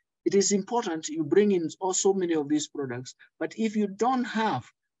that it is important you bring in so many of these products, but if you don't have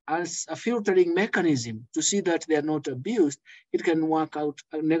as a filtering mechanism to see that they are not abused, it can work out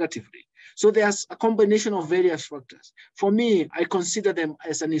negatively. So there's a combination of various factors. For me, I consider them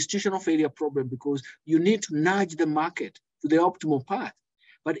as an institutional failure problem because you need to nudge the market to the optimal path.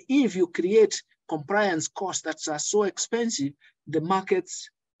 But if you create compliance costs that are so expensive, the markets,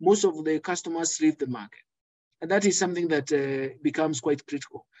 most of the customers leave the market. And that is something that becomes quite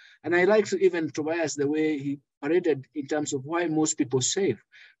critical. And I like to even Tobias, the way he paraded in terms of why most people save.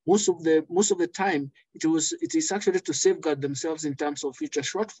 Most of the time, it is actually to safeguard themselves in terms of future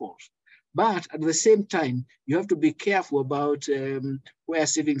shortfalls. But at the same time, you have to be careful about where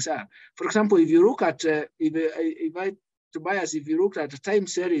savings are. For example, if you look at, Tobias, if you look at the time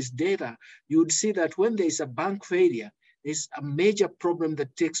series data, you would see that when there is a bank failure, there's a major problem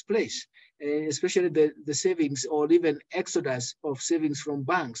that takes place. Especially the savings or even exodus of savings from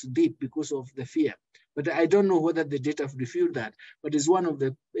banks deep because of the fear. But I don't know whether the data have revealed that, but it's one of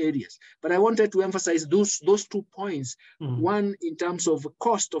the areas. But I wanted to emphasize those 2 points, one in terms of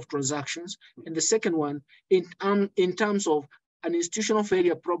cost of transactions, and the second one in terms of an institutional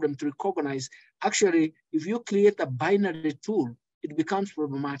failure problem to recognize, actually, if you create a binary tool, it becomes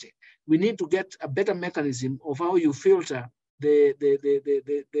problematic. We need to get a better mechanism of how you filter the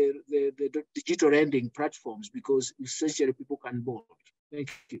digital lending platforms, because essentially people can board. Thank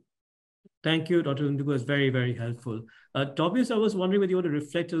you. Thank you, Dr. Ngugi. It was very, very helpful. Tobias, I was wondering whether you want to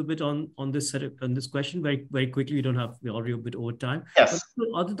reflect a little bit on this question very, very quickly. We don't have, we're already a bit over time. Yes.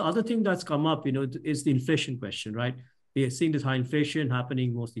 But the other thing that's come up, is the inflation question, right? We are seeing this high inflation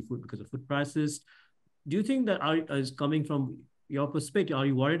happening mostly because of food prices. Do you think that is coming from your perspective? Are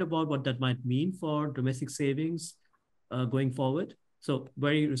you worried about what that might mean for domestic savings going forward? So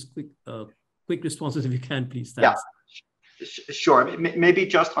very quick responses if you can, please. Thanks. Yeah, sure. Maybe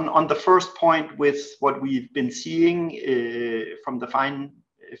just on the first point with what we've been seeing from the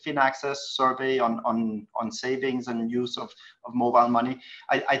FinAccess survey on savings and use of mobile money.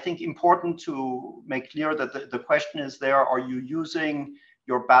 I think important to make clear that the question is there, are you using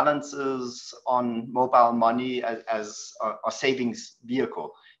your balances on mobile money as a savings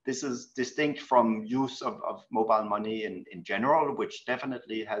vehicle? This is distinct from use of mobile money in general, which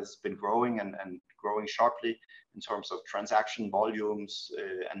definitely has been growing and growing sharply in terms of transaction volumes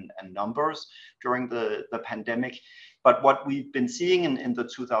and numbers during the pandemic. But what we've been seeing in the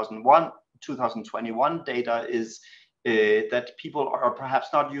 2021 data is that people are perhaps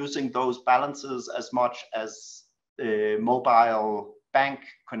not using those balances as much as mobile bank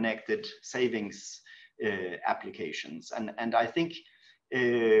connected savings applications. And I think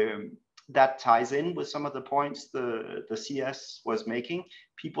that ties in with some of the points the CS was making.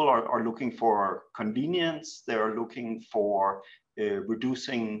 People are looking for convenience. They're looking for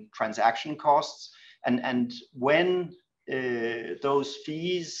reducing transaction costs. And when those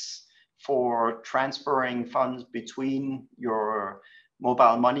fees for transferring funds between your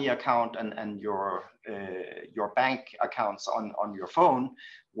mobile money account and your bank accounts on your phone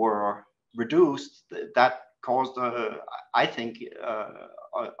were reduced, that caused, I think,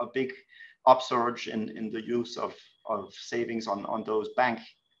 a big upsurge in the use of savings on those bank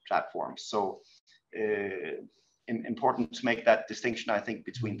platforms. So important to make that distinction, I think,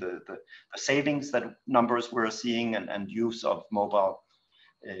 between the savings that numbers we're seeing and use of mobile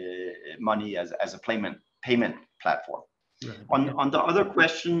money as a payment platform. Right. On the other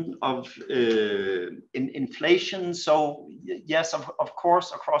question of inflation, so yes, of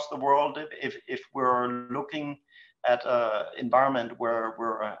course, across the world, if we're looking at an environment where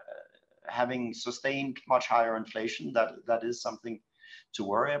we're having sustained much higher inflation, that is something to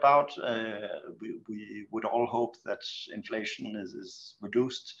worry about. We would all hope that inflation is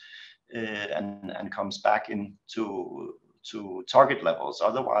reduced and comes back into target levels.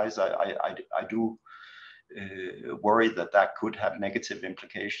 Otherwise, I do worry that could have negative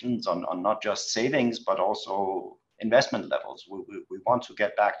implications on not just savings, but also investment levels. We want to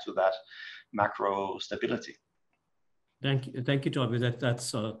get back to that macro stability. Thank you, Toby.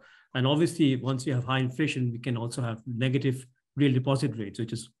 That's and obviously once you have high inflation, we can also have negative real deposit rates,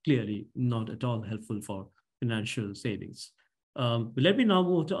 which is clearly not at all helpful for financial savings. But let me now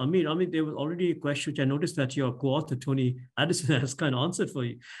move to Amir. Amir, there was already a question which I noticed that your co-author Tony Addison has kind of answered for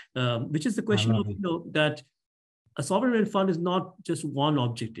you, which is the question of that a sovereign fund is not just one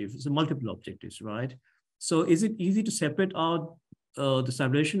objective; it's multiple objectives, right? So, is it easy to separate out the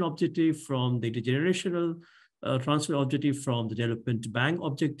stabilization objective from the intergenerational transfer objective from the development bank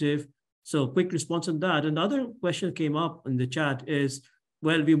objective? So, quick response on that. Another question came up in the chat is,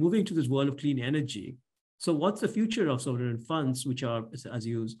 well, we're moving to this world of clean energy. So what's the future of sovereign funds, which are, as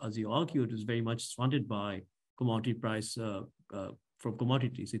you argued, is very much funded by commodity price from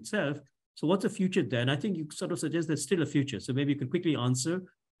commodities itself. So what's the future then? I think you sort of suggest there's still a future. So maybe you can quickly answer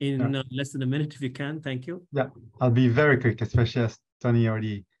in less than a minute if you can. Thank you. Yeah, I'll be very quick, especially as Tony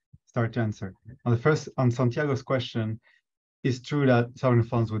already started to answer. On Santiago's question, it's true that sovereign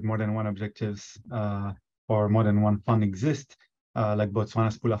funds with more than one objectives or more than one fund exist, like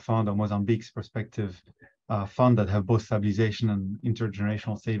Botswana's Pula Fund or Mozambique's Perspective fund that have both stabilization and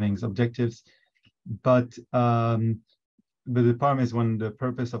intergenerational savings objectives. But the problem is when the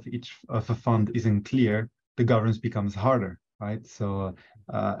purpose of each of a fund isn't clear, the governance becomes harder, right? So,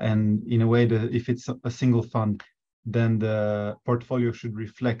 and in a way, if it's a single fund, then the portfolio should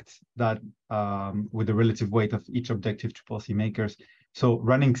reflect that with the relative weight of each objective to policymakers. So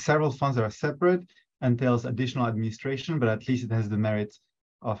running several funds that are separate entails additional administration, but at least it has the merit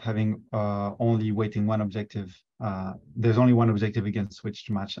of having only weighting one objective. There's only one objective against which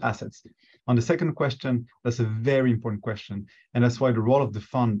to match assets. On the second question, that's a very important question. And that's why the role of the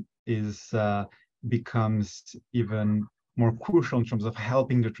fund becomes even more crucial in terms of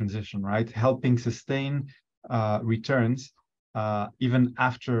helping the transition, right? Helping sustain returns even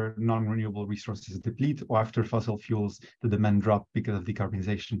after non-renewable resources deplete or after fossil fuels, the demand drop because of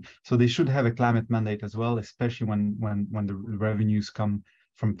decarbonization. So they should have a climate mandate as well, especially when the revenues come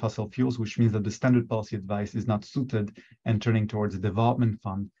from fossil fuels, which means that the standard policy advice is not suited, and turning towards a development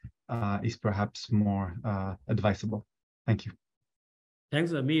fund is perhaps more advisable. Thank you.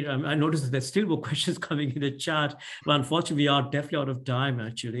 Thanks, Amir. I noticed that there's still more questions coming in the chat, but unfortunately, we are definitely out of time,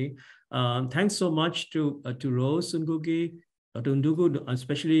 actually. Thanks so much to Rose and Ngugi, to Ndugu,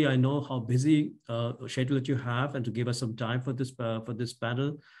 especially. I know how busy schedule that you have, and to give us some time for this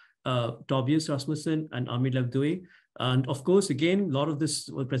panel. Tobias Rasmussen and Amir Levdui. And of course, again, a lot of this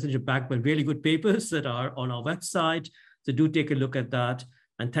was presented back by really good papers that are on our website. So do take a look at that.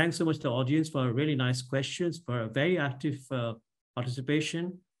 And thanks so much to the audience for really nice questions, for a very active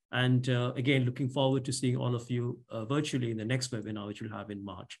participation. And again, looking forward to seeing all of you virtually in the next webinar, which we'll have in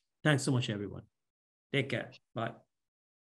March. Thanks so much, everyone. Take care. Bye.